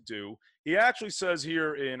what to do. He actually says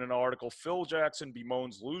here in an article, Phil Jackson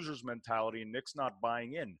bemoans losers mentality and Knicks not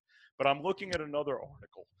buying in. But I'm looking at another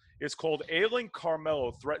article. It's called Ailing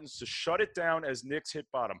Carmelo Threatens to Shut It Down as Knicks Hit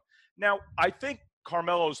Bottom. Now, I think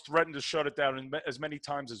Carmelo's threatened to shut it down as many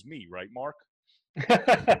times as me, right, Mark?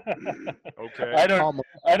 Okay. I don't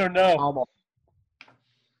know.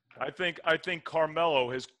 I think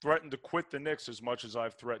Carmelo has threatened to quit the Knicks as much as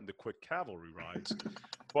I've threatened to quit cAValry rides.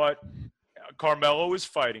 But Carmelo is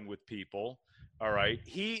fighting with people, all right?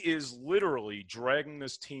 He is literally dragging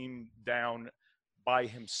this team down by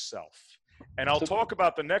himself. And I'll talk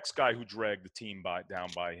about the next guy who dragged the team down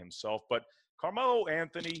by himself. But Carmelo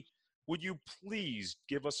Anthony, would you please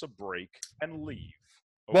give us a break and leave?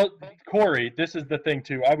 Okay? Well, Corey, this is the thing,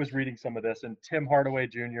 too. I was reading some of this, and Tim Hardaway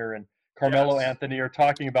Jr. and Carmelo Anthony are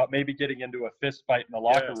talking about maybe getting into a fist fight in the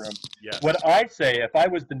locker room. Yes. What I say, if I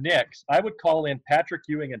was the Knicks, I would call in Patrick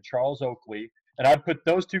Ewing and Charles Oakley, and I'd put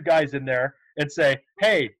those two guys in there and say,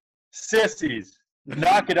 hey, sissies,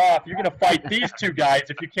 knock it off. You're going to fight these two guys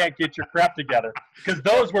if you can't get your crap together. Because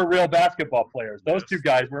those were real basketball players. Those two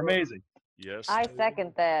guys were amazing. Yes. I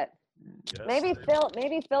second that. Yes, maybe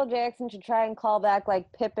Phil Jackson should try and call back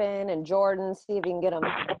like Pippen and Jordan, see if he can get them.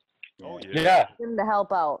 Oh yeah. Get him to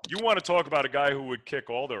help out. You want to talk about a guy who would kick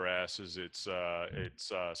all their asses? It's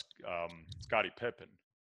Scottie Pippen.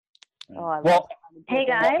 Well, hey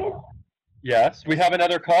guys. Yes, we have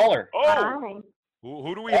another caller. Oh, hi.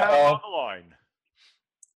 Who do we have on the line?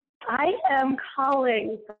 I am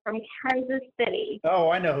calling from Kansas City.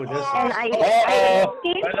 Oh, I know who this is. And I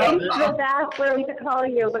came into the bathroom to call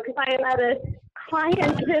you because I am at a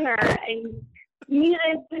client dinner and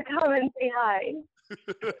needed to come and say hi.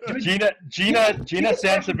 Gina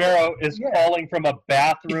Sansevero is calling from a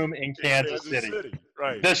bathroom in Kansas City.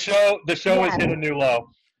 Right. The show has hit a new low.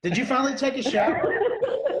 Did you finally take a shower?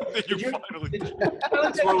 Did you finally take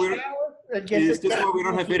a shower? and get Is this why we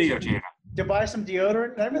don't have video, Gina? to buy some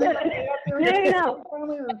deodorant? Everything. No.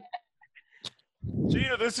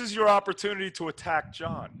 Gina, this is your opportunity to attack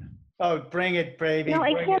John. Oh, bring it, baby. No,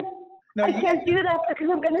 I bring can't. it. No, I can't do that because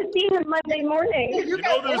I'm going to see him Monday morning. You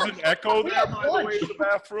know there's an echo there, by the way, in the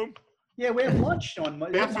bathroom? Yeah, we have lunch on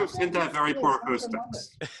Monday. Bathrooms tend to have very poor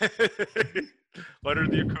acoustics.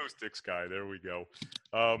 Leonard, the acoustics guy. There we go.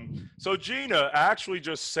 So Gina actually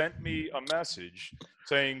just sent me a message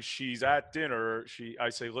saying she's at dinner. I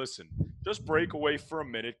say, listen, just break away for a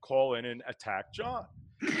minute, call in and attack John.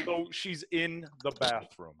 So she's in the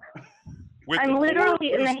bathroom. I'm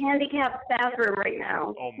literally in the handicapped bathroom right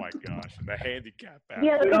now. Oh my gosh, in the handicapped bathroom.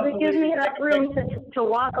 Yeah, because it gives me enough room to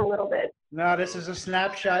walk a little bit. No, this is a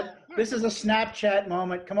snapshot. This is a Snapchat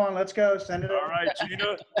moment. Come on, let's go. Send it All over. right,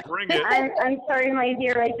 Gina, bring it. I'm sorry, my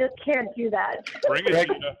dear. I just can't do that. Bring it,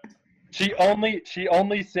 Gina. She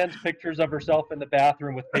only sends pictures of herself in the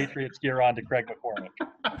bathroom with Patriots gear on to Craig McCormick.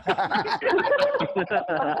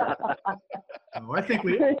 Oh, I think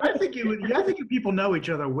you people know each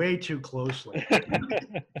other way too closely. Yeah,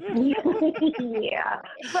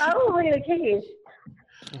 probably the case.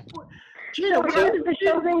 Gina, So how has the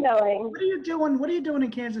show been going? What are you doing? What are you doing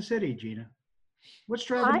in Kansas City, Gina? What's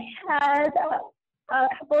driving? I had a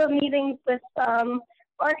couple of meetings with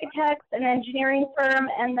architects, an engineering firm,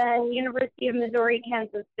 and then University of Missouri,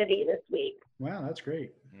 Kansas City this week. Wow, that's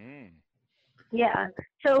great. Yeah,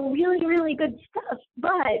 so really, really good stuff.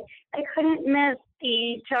 But I couldn't miss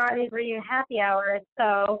the Johnny Green happy hour.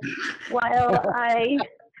 So while I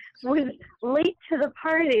was late to the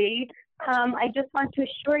party, I just want to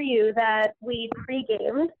assure you that we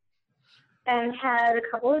pre-gamed and had a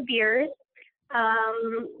couple of beers.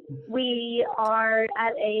 We are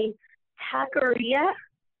at a taqueria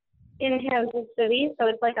in Kansas City, so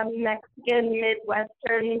it's like a Mexican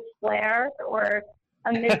Midwestern flair or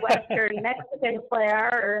a Midwestern Mexican flair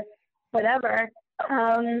or whatever.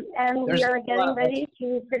 And we are getting ready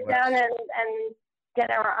to sit down and get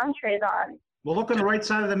our entrees on. Well, look on the right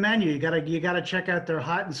side of the menu. You gotta check out their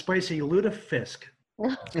hot and spicy lutefisk.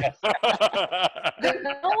 No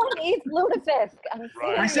one eats lutefisk. I'm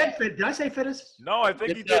serious. Did I say fittest? No, I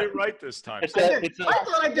think he did it right this time. I thought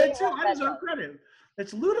I did too. I deserve credit.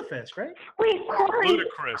 It's lutefisk, right? Wait, Corey.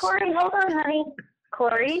 Ludicrous. Corey, hold on, honey.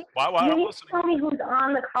 Corey, you need to tell me who's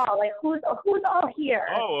on the call. Like, who's all here?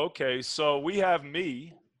 Oh, okay. So we have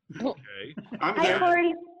me. Okay. Hi,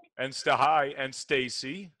 Corey. And hi, and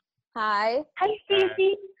Stacy. Hi. Hi,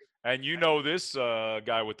 Stacy. And you know this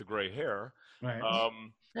guy with the gray hair. Right.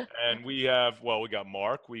 And we got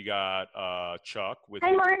Mark. We got Chuck.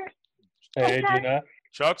 Hi, Mark. Hey, Chuck. Gina.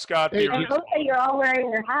 Chuck's got the. I hope that you're all wearing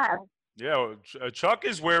your hats. Yeah, Chuck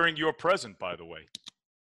is wearing your present, by the way.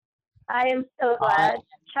 I am so glad.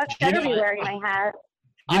 Chuck better be wearing my hat.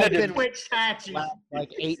 I've been Which hat?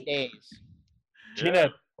 like 8 days.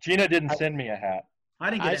 Gina didn't send me a hat. I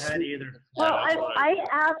didn't get a hat either. Well, I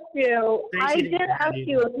asked you. I did ask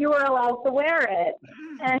you if you were allowed to wear it,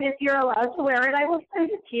 and if you're allowed to wear it, I will send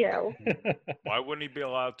it to you. Why wouldn't he be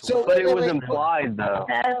allowed to? But it was implied, though.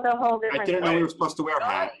 That's a whole different. I didn't know we were supposed to wear a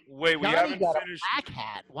hat. Wait, we Johnny haven't got finished. a black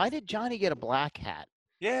hat. Why did Johnny get a black hat?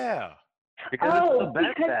 Yeah. Because it's the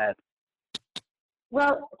best hat.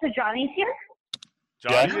 Well, so Johnny's here?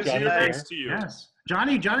 Johnny is Johnny's here here. next to you. Yes.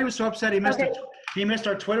 Johnny was so upset he missed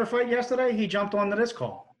our Twitter fight yesterday. He jumped onto this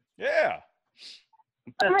call. Yeah.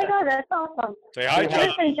 Oh my God, that's awesome. Say hi, Johnny.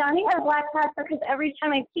 Listen, Johnny had a black hat because every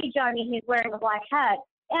time I see Johnny, he's wearing a black hat.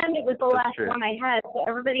 And it was the last true. one I had, so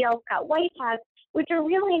everybody else got white hats, which are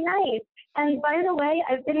really nice. And by the way,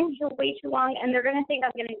 I've been in here way too long, and they're going to think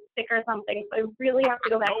I'm getting sick or something, so I really have to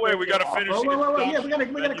go back. No way, we got to finish. Wait. Yeah, we gotta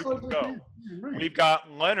Then you close can this go. down. Right. We've got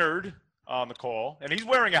Leonard on the call, and he's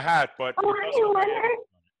wearing a hat, but. Oh, hi, Leonard.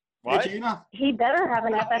 What? Hey, Gina, He better have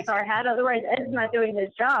an FSR hat, otherwise Ed's not doing his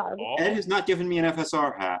job. Ed has not given me an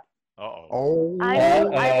FSR hat. Uh-oh. Oh. I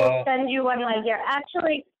will send you one right here.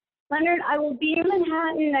 Actually, Leonard, I will be in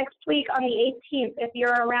Manhattan next week on the 18th. If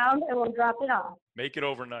you're around, I will drop it off. Make it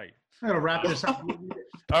overnight. I'm gonna wrap this up.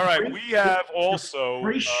 All right, we have also.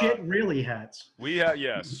 Free shit really hats. We have,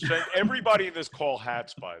 yes. Send everybody in this call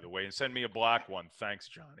hats, by the way, and send me a black one. Thanks,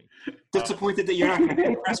 Johnny. Disappointed that you're not going to be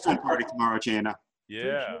at the restaurant party tomorrow, Gina.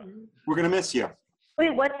 Yeah. We're going to miss you.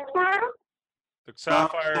 Wait, what's tomorrow? The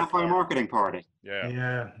Sapphire. marketing party. Yeah.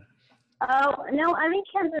 Yeah. Oh, no, I'm in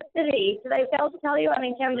Kansas City. Did I fail to tell you I'm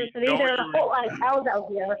in Kansas City? know There's you're a whole lot of cows out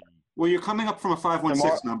here. Well, you're coming up from a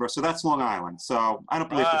 516 number, so that's Long Island. So I don't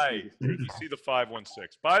believe Right. this. You see the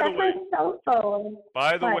 516. By the That's way, my cell phone.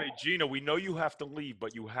 What? Gina, we know you have to leave,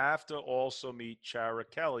 but you have to also meet Chara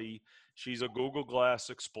Kelly. She's a Google Glass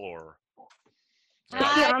Explorer. Is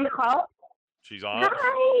she on the call? She's on.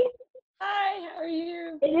 Hi. Hi, how are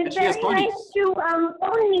you? It is She has very nice bunnies.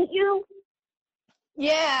 to meet you.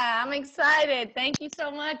 Yeah, I'm excited. Thank you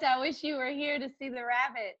so much. I wish you were here to see the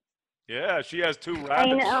rabbit. Yeah, she has 2 I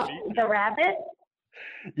rabbits. know the rabbit.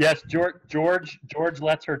 Yes, George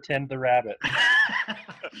lets her tend the rabbit.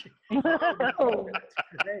 Oh,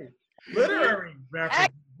 Hey, literary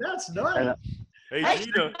reference. That's nice. Hey,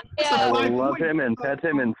 Gina. I will love him and pet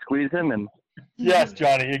him and squeeze him and. Yes,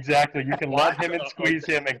 Johnny, exactly. You can love him and squeeze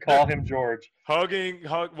him and call him George.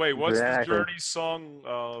 Wait, what's the Exactly. Journey song?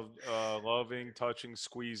 Loving, touching,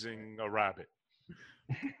 squeezing a rabbit.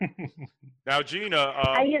 Now, Gina.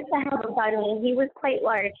 I used to have a bunny. He was quite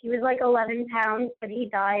large. He was like 11 pounds, but he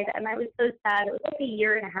died, and I was so sad. It was like a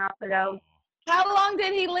year and a half ago. How long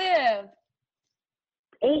did he live?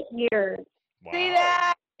 8 years. Wow. See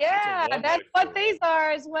that? Yeah, long that's life what for these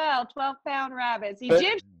are as well. 12-pound rabbits,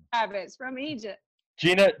 Egyptian rabbits from Egypt.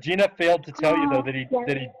 Gina failed to tell you though that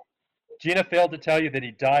Yeah. Gina failed to tell you that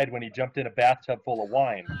he died when he jumped in a bathtub full of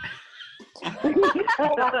wine. And we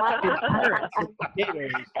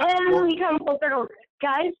come full circle.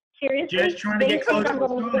 Guys, seriously, Just trying to get thanks closer for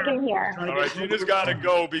to the getting sick in phone. here. All right, Gina's got to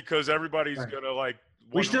go because everybody's Right. going to like.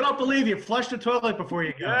 We still don't believe you. Flush the toilet before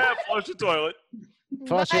you go. Yeah, flush the toilet.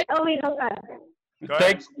 Flush it. Oh, wait, hold on. Go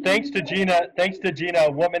ahead. Thanks to Gina,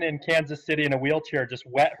 a woman in Kansas City in a wheelchair just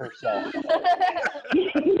wet herself. That's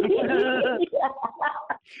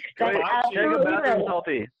Take a Take a absolutely bathroom right.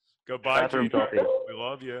 selfie. Goodbye, Bathroom Gina. selfie. We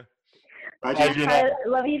love you. Bye, Bye, Gina. Gina. I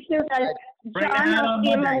love you too, guys. Bring the John, hat I'll on see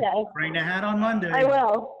you Monday. Monday. Bring the hat on Monday. I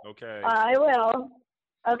will. Okay. I will.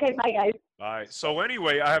 Okay, bye, guys. Bye. So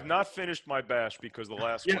anyway, I have not finished my bash because the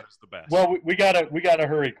last Yeah. one is the best. Well, we gotta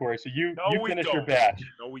hurry, Corey. So you we finish your don't. batch.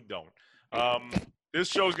 No, we don't. This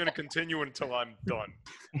show's going to continue until I'm done.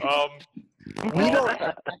 We don't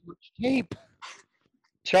have that much tape.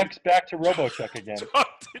 Chuck's back to RoboChuck again.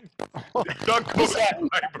 Chuck goes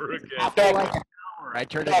fiber again. After like an hour, I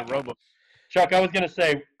turned into Robo. Chuck, I was gonna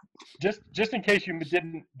say, just in case you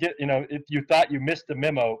didn't get, if you thought you missed the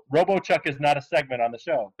memo, RoboChuck is not a segment on the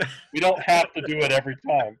show. We don't have to do it every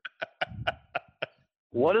time.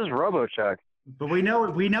 What is RoboChuck? But we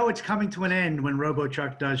know it's coming to an end when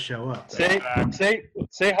RoboChuck does show up. Say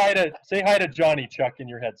hi to Johnny, Chuck, in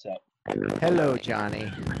your headset. Hello,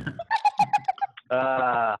 Johnny.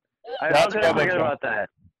 I That's was gonna forget RoboChuck. about that.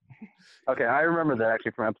 Okay, I remember that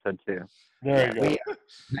actually from episode 2. There you go. We are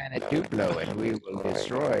Planet Duplo, and we will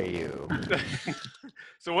destroy you.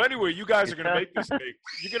 So anyway, you guys are gonna make this take.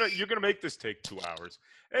 You're gonna make this take 2 hours.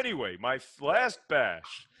 Anyway, my last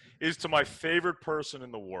bash is to my favorite person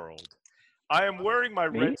in the world. I am wearing my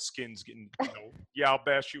Redskins. Yeah, I'll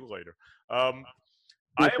bash you later. I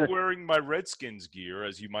am wearing my Redskins gear,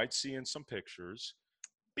 as you might see in some pictures,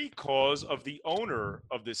 because of the owner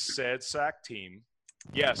of this sad sack team.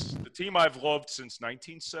 Yes, the team I've loved since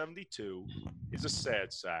 1972 is a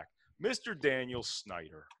sad sack, Mr. Daniel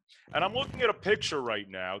Snyder. And I'm looking at a picture right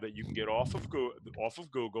now that you can get off of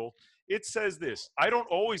Google. It says this: I don't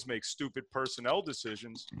always make stupid personnel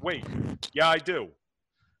decisions. Wait, yeah, I do.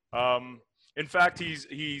 In fact,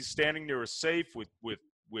 he's standing near a safe with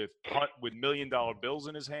 $1 million bills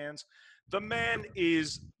in his hands. The man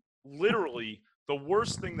is literally the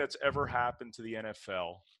worst thing that's ever happened to the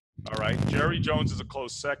NFL. All right, Jerry Jones is a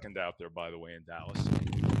close second out there, by the way, in Dallas.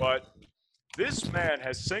 But this man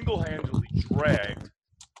has single-handedly dragged.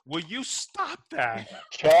 Will you stop that?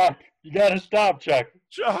 Chuck, you gotta stop, Chuck.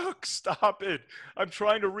 Chuck, stop it. I'm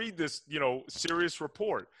trying to read this, serious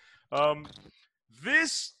report.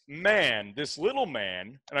 This man, this little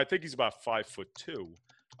man, and I think he's about 5'2",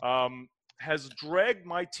 has dragged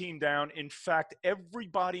my team down. In fact,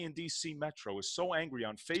 everybody in DC Metro is so angry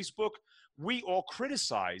on Facebook. We all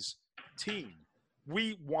criticize team.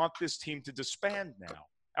 We want this team to disband now.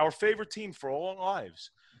 Our favorite team for all our lives.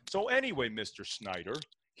 So anyway, Mr. Snyder,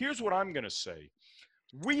 here's what I'm going to say.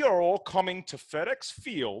 We are all coming to FedEx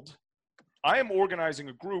Field. I am organizing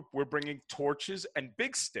a group. We're bringing torches and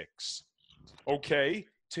big sticks, okay,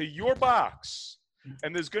 to your box.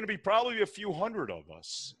 And there's going to be probably a few hundred of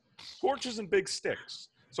us. Torches and big sticks.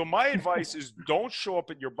 So my advice is don't show up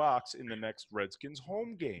at your box in the next Redskins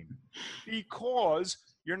home game, because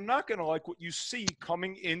you're not going to like what you see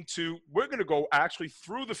coming into – we're going to go actually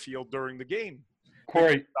through the field during the game.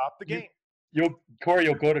 Corey, Stop the game. You'll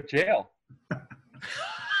go to jail.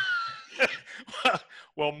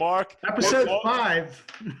 Well, Mark – Episode 5.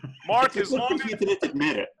 Mark, as long as – you didn't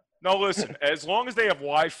admit it. No, listen, as long as they have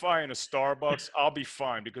Wi-Fi and a Starbucks, I'll be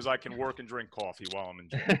fine because I can work and drink coffee while I'm in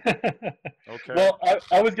jail. Okay. Well,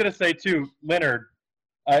 I was going to say, too, Leonard,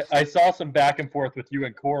 I saw some back and forth with you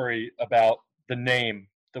and Corey about the name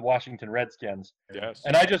the Washington Redskins. Yes.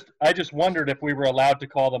 And I just wondered if we were allowed to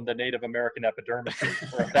call them the Native American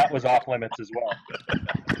epidermises, or if that was off limits as well.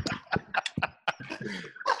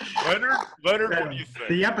 Leonard, what do you think?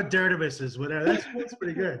 The epidermises, whatever. That's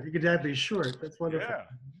pretty good. You could have these short. That's wonderful. Yeah.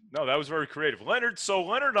 No, that was very creative. Leonard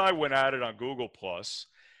and I went at it on Google Plus.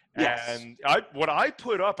 Yes. And what I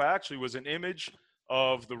put up actually was an image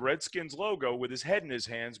of the Redskins logo with his head in his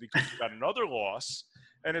hands because he got another loss.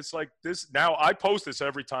 And it's like this. Now, I post this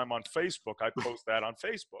every time on Facebook. I post that on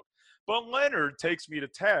Facebook. But Leonard takes me to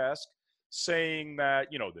task saying that,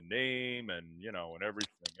 the name and, and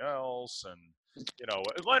everything else. And,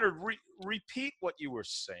 Leonard, repeat what you were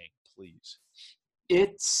saying, please.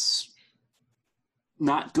 It's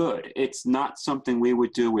not good. It's not something we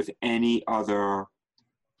would do with any other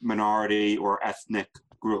minority or ethnic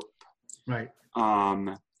group. Right.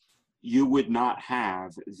 You would not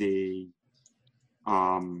have the,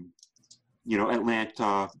 Atlanta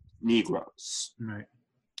Negroes. Right.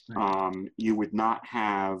 You would not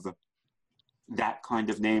have that kind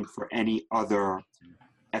of name for any other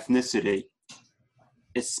ethnicity,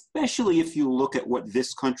 especially if you look at what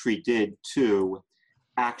this country did to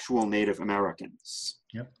actual Native Americans.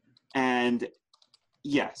 Yep. And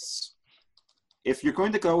yes, if you're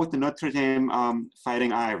going to go with the Notre Dame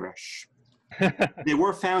Fighting Irish, they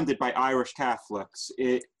were founded by Irish Catholics.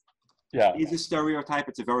 It is a stereotype.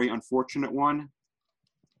 It's a very unfortunate one.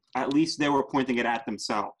 At least they were pointing it at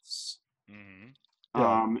themselves.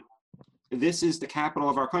 Mm-hmm. This is the capital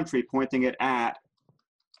of our country, pointing it at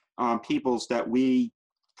peoples that we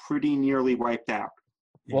pretty nearly wiped out.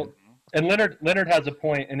 Well, and Leonard has a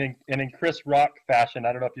point, and in Chris Rock fashion,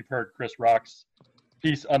 I don't know if you've heard Chris Rock's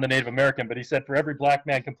piece on the Native American, but he said for every black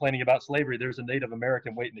man complaining about slavery, there's a Native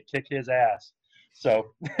American waiting to kick his ass.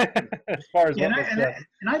 So as far as and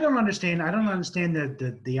I don't understand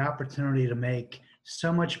the opportunity to make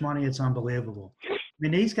so much money. It's unbelievable. I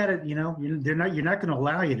mean, he's got to, you're not going to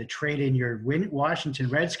allow you to trade in your Washington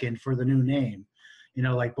Redskin for the new name,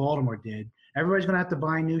 like Baltimore did. Everybody's going to have to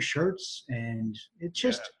buy new shirts, and it's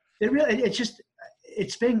just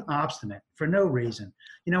it's being obstinate for no reason.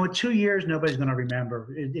 In 2 years, nobody's going to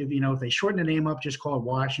remember. If they shorten the name up, just call it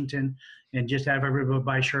Washington, and just have everybody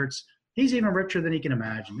buy shirts. He's even richer than he can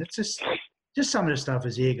imagine. It's just some of the stuff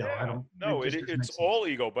is ego. It's all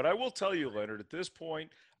ego. But I will tell you, Leonard, at this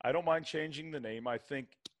point, I don't mind changing the name. I think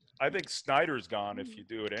Snyder's gone if you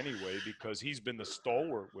do it anyway, because he's been the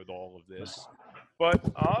stalwart with all of this. But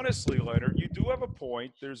honestly, Leonard, you do have a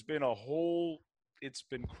point. There's been it's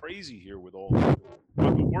been crazy here with all of it.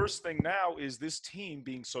 But the worst thing now is this team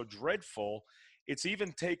being so dreadful. It's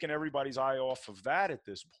even taken everybody's eye off of that at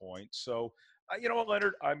this point. So, you know what,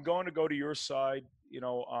 Leonard, I'm going to go to your side,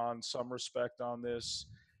 on some respect on this.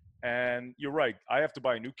 And you're right. I have to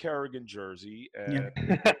buy a new Kerrigan jersey, and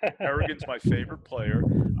Kerrigan's my favorite player.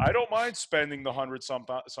 I don't mind spending the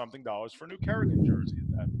 $100-something for a new Kerrigan jersey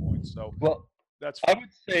at that point. So, that's fine.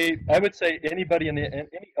 I would say any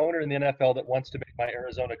owner in the NFL that wants to make my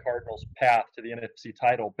Arizona Cardinals path to the NFC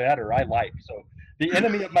title better, I like. So the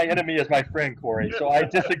enemy of my enemy is my friend, Corey. So I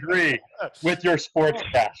disagree with your sports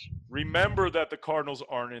cash. Remember that the Cardinals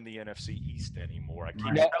aren't in the NFC East anymore. I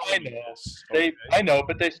keep telling you this. I know,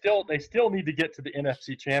 but they still need to get to the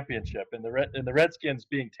NFC Championship, and the Redskins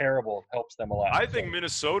being terrible helps them a lot. I think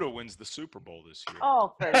Minnesota wins the Super Bowl this year.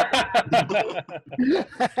 Oh, right,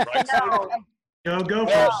 no. Go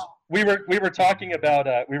well, first. We were talking about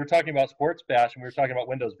Sports Bash, and we were talking about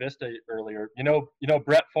Windows Vista earlier.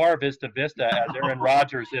 Brett Favre is to Vista as Aaron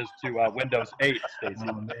Rodgers is to Windows 8. Stacy.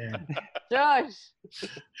 Oh man. Josh.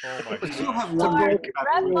 Oh my We still God. have one Brett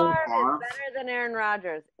more. Favre is better than Aaron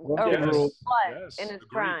Rodgers. Yes, In his agreed.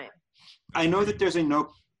 prime. I know that there's a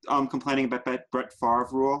no complaining about that Brett Favre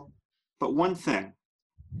rule, but one thing,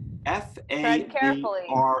 Favre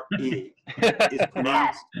is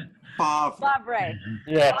pronounced Favre. Favre.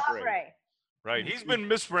 Yeah. Favre. Right. He's been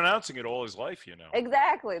mispronouncing it all his life,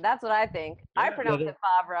 Exactly. That's what I think. I pronounce it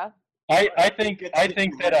Favre. I think that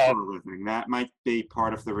that might be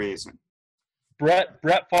part of the reason. Brett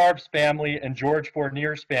Favre's family and George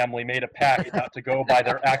Fournier's family made a pact not to go by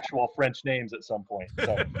their actual French names at some point.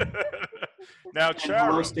 So. Now, Hello,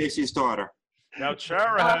 Chara. Stacy's daughter. Now,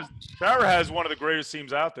 Chara has one of the greatest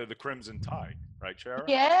teams out there, the Crimson Tide. Right, Chara?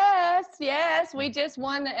 Yes. We just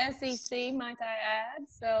won the SEC, might I add.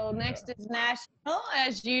 So next is National,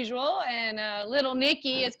 as usual. And little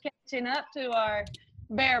Nikki is catching up to our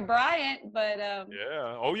Bear Bryant. But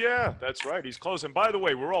yeah, that's right. He's close. And by the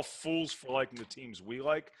way, we're all fools for liking the teams we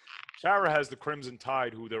like. Chara has the Crimson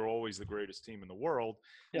Tide, who they're always the greatest team in the world.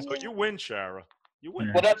 Yeah. So you win, Chara. You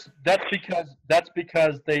win. Well, that's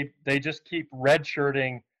because they just keep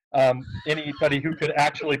redshirting anybody who could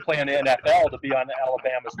actually play in the NFL to be on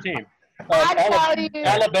Alabama's team. I tell you.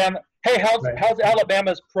 Alabama. Hey, how's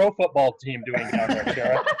Alabama's pro football team doing down there,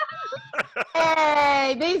 Sarah?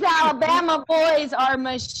 Hey, these Alabama boys are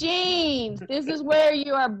machines. This is where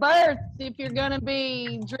you are birthed if you're going to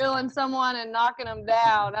be drilling someone and knocking them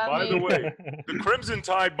down. By the way, the Crimson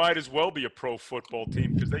Tide might as well be a pro football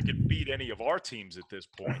team because they could beat any of our teams at this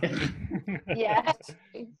point. Yes.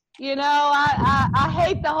 You know, I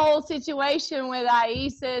hate the whole situation with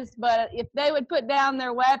ISIS, but if they would put down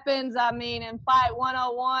their weapons, I mean, and fight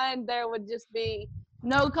 101, there would just be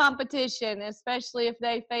no competition, especially if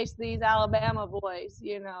they face these Alabama boys,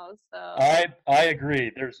 you know. So I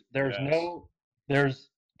agree. There's no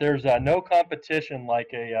competition like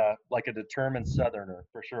a determined Southerner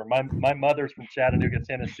for sure. My mother's from Chattanooga,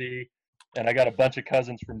 Tennessee, and I got a bunch of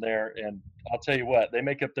cousins from there. And I'll tell you what, they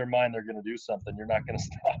make up their mind they're going to do something. You're not going to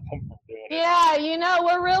stop them from doing it. yeah, you know,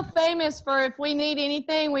 we're real famous for if we need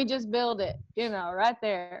anything, we just build it, you know, right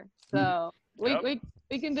there. So we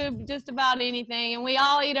can do just about anything, and we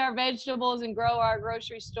all eat our vegetables and grow our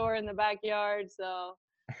grocery store in the backyard. So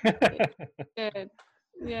it's good.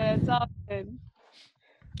 Yeah, it's all good.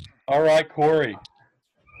 All right, Corey.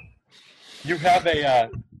 You have a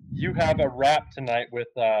rap tonight with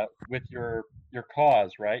your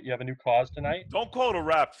cause, right? You have a new cause tonight? Don't call it a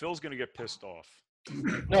rap. Phil's gonna get pissed off.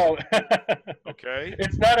 No. Okay.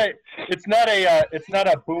 It's not a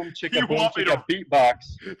boom chicka boom chicka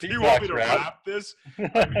beatbox. Do you want me to rap this?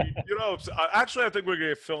 I mean, you know, actually, I think we're gonna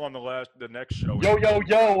get Phil on the next show.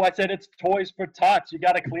 Yo! I said it's toys for tots. You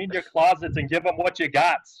got to clean your closets and give them what you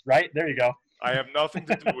got. Right there, you go. I have nothing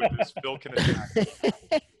to do with this. Phil can attack me.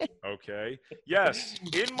 Okay. Yes,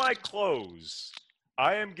 in my clothes,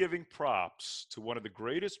 I am giving props to one of the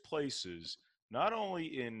greatest places, not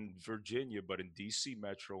only in Virginia, but in DC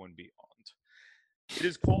Metro and beyond. It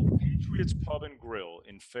is called Patriots Pub and Grill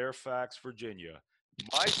in Fairfax, Virginia.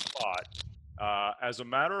 My spot, as a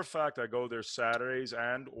matter of fact, I go there Saturdays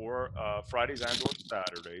or Fridays and or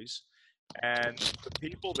Saturdays, and the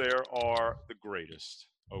people there are the greatest,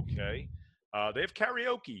 okay? They have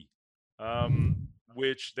karaoke,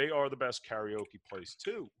 which they are the best karaoke place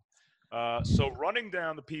too. So running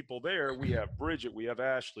down the people there, we have Bridget, we have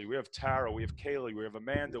Ashley, we have Tara, we have Kaylee, we have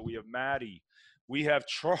Amanda, we have Maddie, we have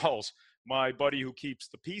Charles, my buddy who keeps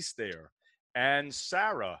the peace there, and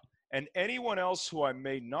Sarah, and anyone else who I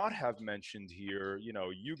may not have mentioned here. You know,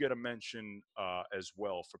 you get a mention as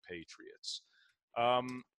well for Patriots.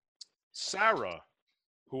 Sarah,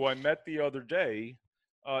 who I met the other day,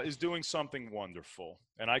 is doing something wonderful,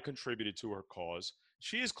 and I contributed to her cause.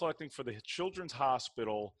 She is collecting for the Children's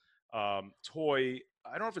Hospital toy,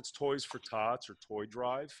 I don't know if it's Toys for Tots or Toy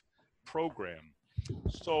Drive program.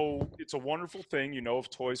 So it's a wonderful thing, you know,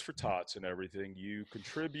 of Toys for Tots and everything. You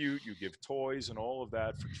contribute, you give toys and all of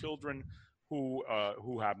that for children who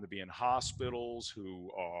happen to be in hospitals,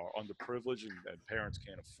 who are underprivileged and parents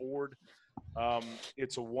can't afford.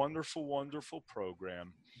 It's a wonderful, wonderful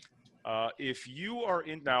program. If you are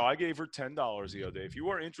in, now I gave her $10 the other day. If you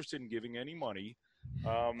are interested in giving any money,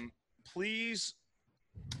 please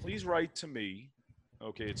write to me.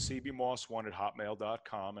 Okay, it's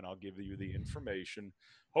cbmoss1@hotmail.com, and I'll give you the information.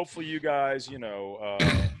 Hopefully, you guys, you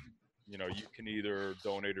can either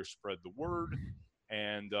donate or spread the word,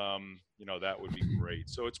 and that would be great.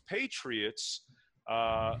 So it's Patriots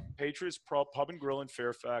Pub and Grill in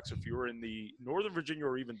Fairfax. If you're in the Northern Virginia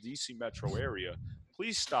or even DC metro area,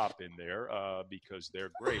 please stop in there because they're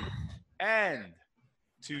great. And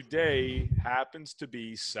today happens to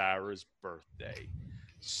be Sarah's birthday.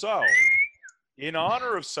 So, in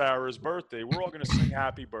honor of Sarah's birthday, we're all going to sing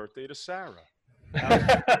happy birthday to Sarah.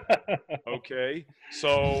 Okay?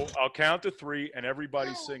 So, I'll count to 3, and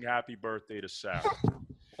everybody sing happy birthday to Sarah.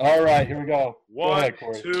 All right, here we go. 1,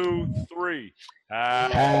 2, 3.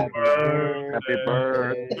 Happy birthday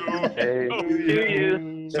to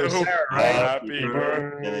you. Happy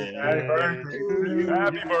birthday.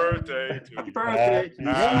 Happy birthday to you.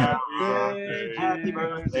 Happy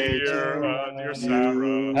birthday, dear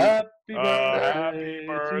Sarah. Happy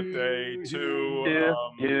birthday to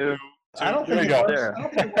you. I don't think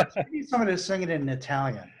it works. We need somebody to sing it in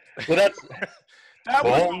Italian. Well, that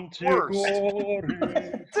was the worst.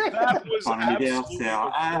 That was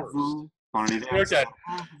absolutely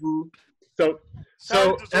okay.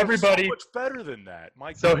 So everybody, so much better than that.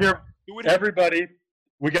 My so God. Here, everybody,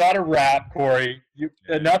 we got a wrap, Corey.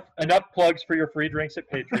 Enough plugs for your free drinks at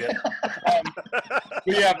Patriot.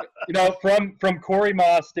 We have, from Corey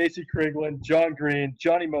Moss, Stacy Kriglin, John Green,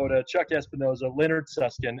 Johnny Moda, Chuck Espinoza, Leonard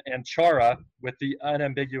Suskin, and Chara with the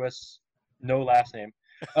unambiguous no last name.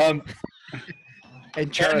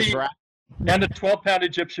 And Chara's right. And the 12-pound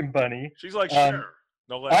Egyptian bunny. She's like, sure.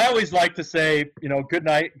 No, I always like to say, good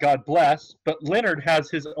night, God bless. But Leonard has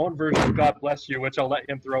his own version of God bless you, which I'll let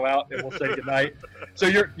him throw out, and we'll say good night. So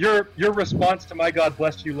your response to my God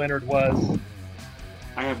bless you, Leonard, was?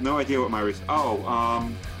 I have no idea what my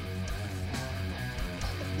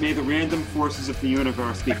may the random forces of the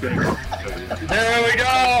universe be good. There we go.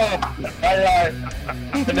 All right.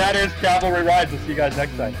 And that is cAValry Rides. We'll see you guys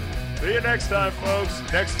next time. See you next time, folks.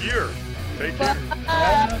 Next year. Take care.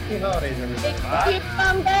 Happy holidays, everybody. Thank you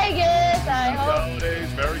from Vegas. I Happy hope. holidays.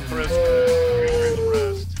 Merry Christmas. Merry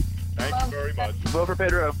Christmas. Thank you very much. Vote for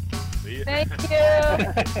Pedro. See you. Thank you.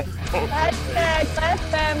 Bless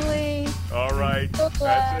family. All right. Good luck.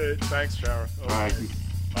 That's it. Thanks, Shara. Bye.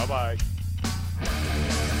 Bye-bye.